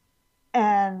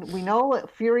 And we know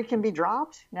Fury can be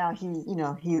dropped. Now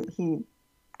he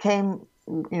came,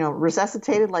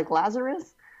 resuscitated like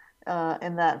Lazarus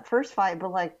in that first fight,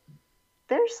 but like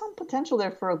there's some potential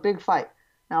there for a big fight.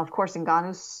 Now, of course,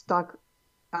 Ngannou's stuck.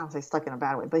 I don't say stuck in a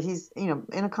bad way, but he's in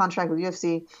a contract with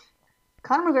UFC.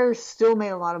 Conor McGregor still made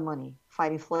a lot of money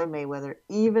fighting Floyd Mayweather,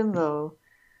 even though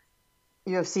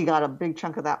UFC got a big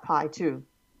chunk of that pie too.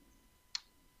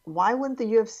 Why wouldn't the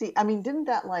UFC? I mean, didn't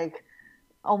that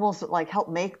almost help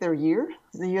make their year,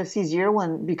 the UFC's year,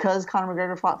 because Conor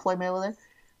McGregor fought Floyd Mayweather?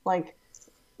 Like,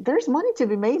 there's money to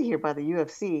be made here by the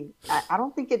UFC. I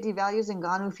don't think it devalues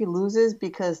Ngannou if he loses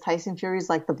because Tyson Fury is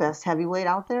like the best heavyweight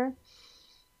out there.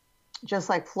 Just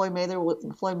like Floyd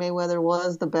Mayweather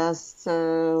was the best,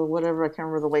 whatever, I can't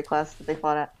remember the weight class that they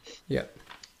fought at. Yeah.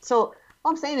 So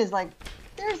all I'm saying is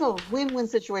there's a win-win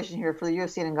situation here for the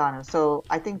UFC and Ngannou. So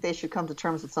I think they should come to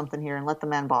terms with something here and let the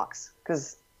man box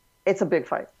because it's a big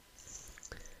fight.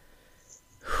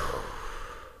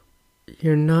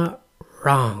 You're not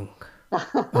wrong.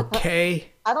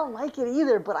 Okay? I don't like it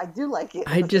either, but I do like it.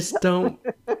 I just don't.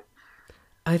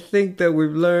 I think that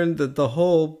we've learned that the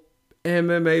whole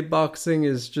MMA boxing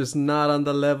is just not on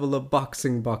the level of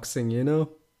boxing,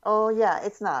 Oh, yeah,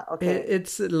 it's not. Okay.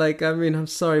 It's like, I mean, I'm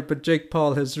sorry, but Jake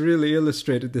Paul has really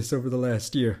illustrated this over the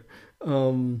last year. I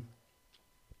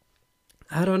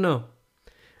don't know.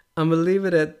 I'm going to leave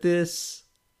it at this.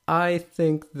 I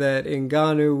think that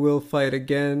Ngannou will fight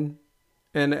again.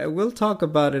 And we'll talk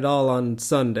about it all on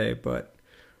Sunday. But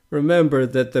remember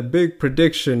that the big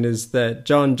prediction is that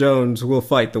John Jones will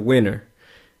fight the winner.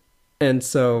 And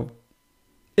so,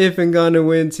 if Ngannou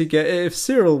wins, if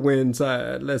Cyril wins,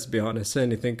 let's be honest,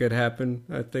 anything could happen.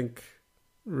 I think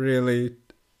really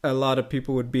a lot of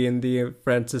people would be in the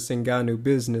Francis Ngannou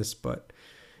business. But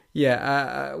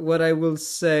yeah, what I will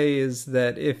say is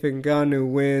that if Ngannou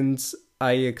wins,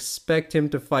 I expect him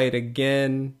to fight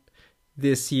again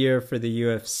this year for the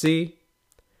UFC.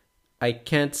 I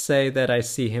can't say that I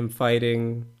see him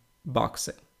fighting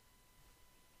boxing.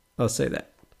 I'll say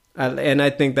that. And I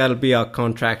think that'll be a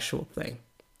contractual thing.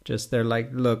 Just they're like,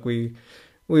 look,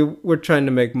 we're trying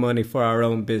to make money for our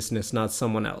own business, not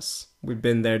someone else. We've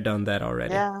been there, done that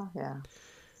already. Yeah.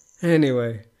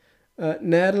 Anyway,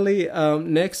 Natalie,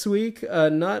 next week,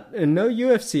 no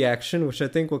UFC action, which I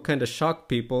think will kind of shock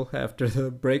people after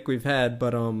the break we've had.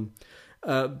 But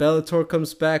Bellator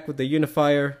comes back with the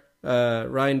unifier,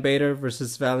 Ryan Bader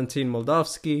versus Valentin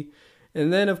Moldavsky.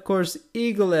 And then, of course,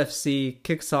 Eagle FC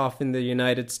kicks off in the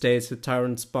United States with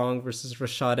Tyrone Spong versus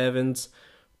Rashad Evans.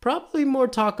 Probably more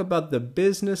talk about the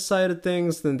business side of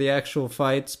things than the actual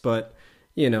fights, but,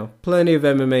 plenty of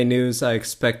MMA news I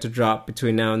expect to drop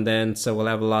between now and then, so we'll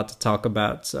have a lot to talk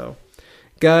about. So,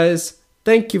 guys,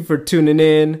 thank you for tuning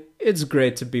in. It's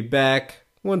great to be back.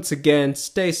 Once again,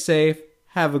 stay safe,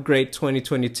 Have a great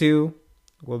 2022.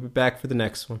 We'll be back for the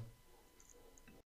next one.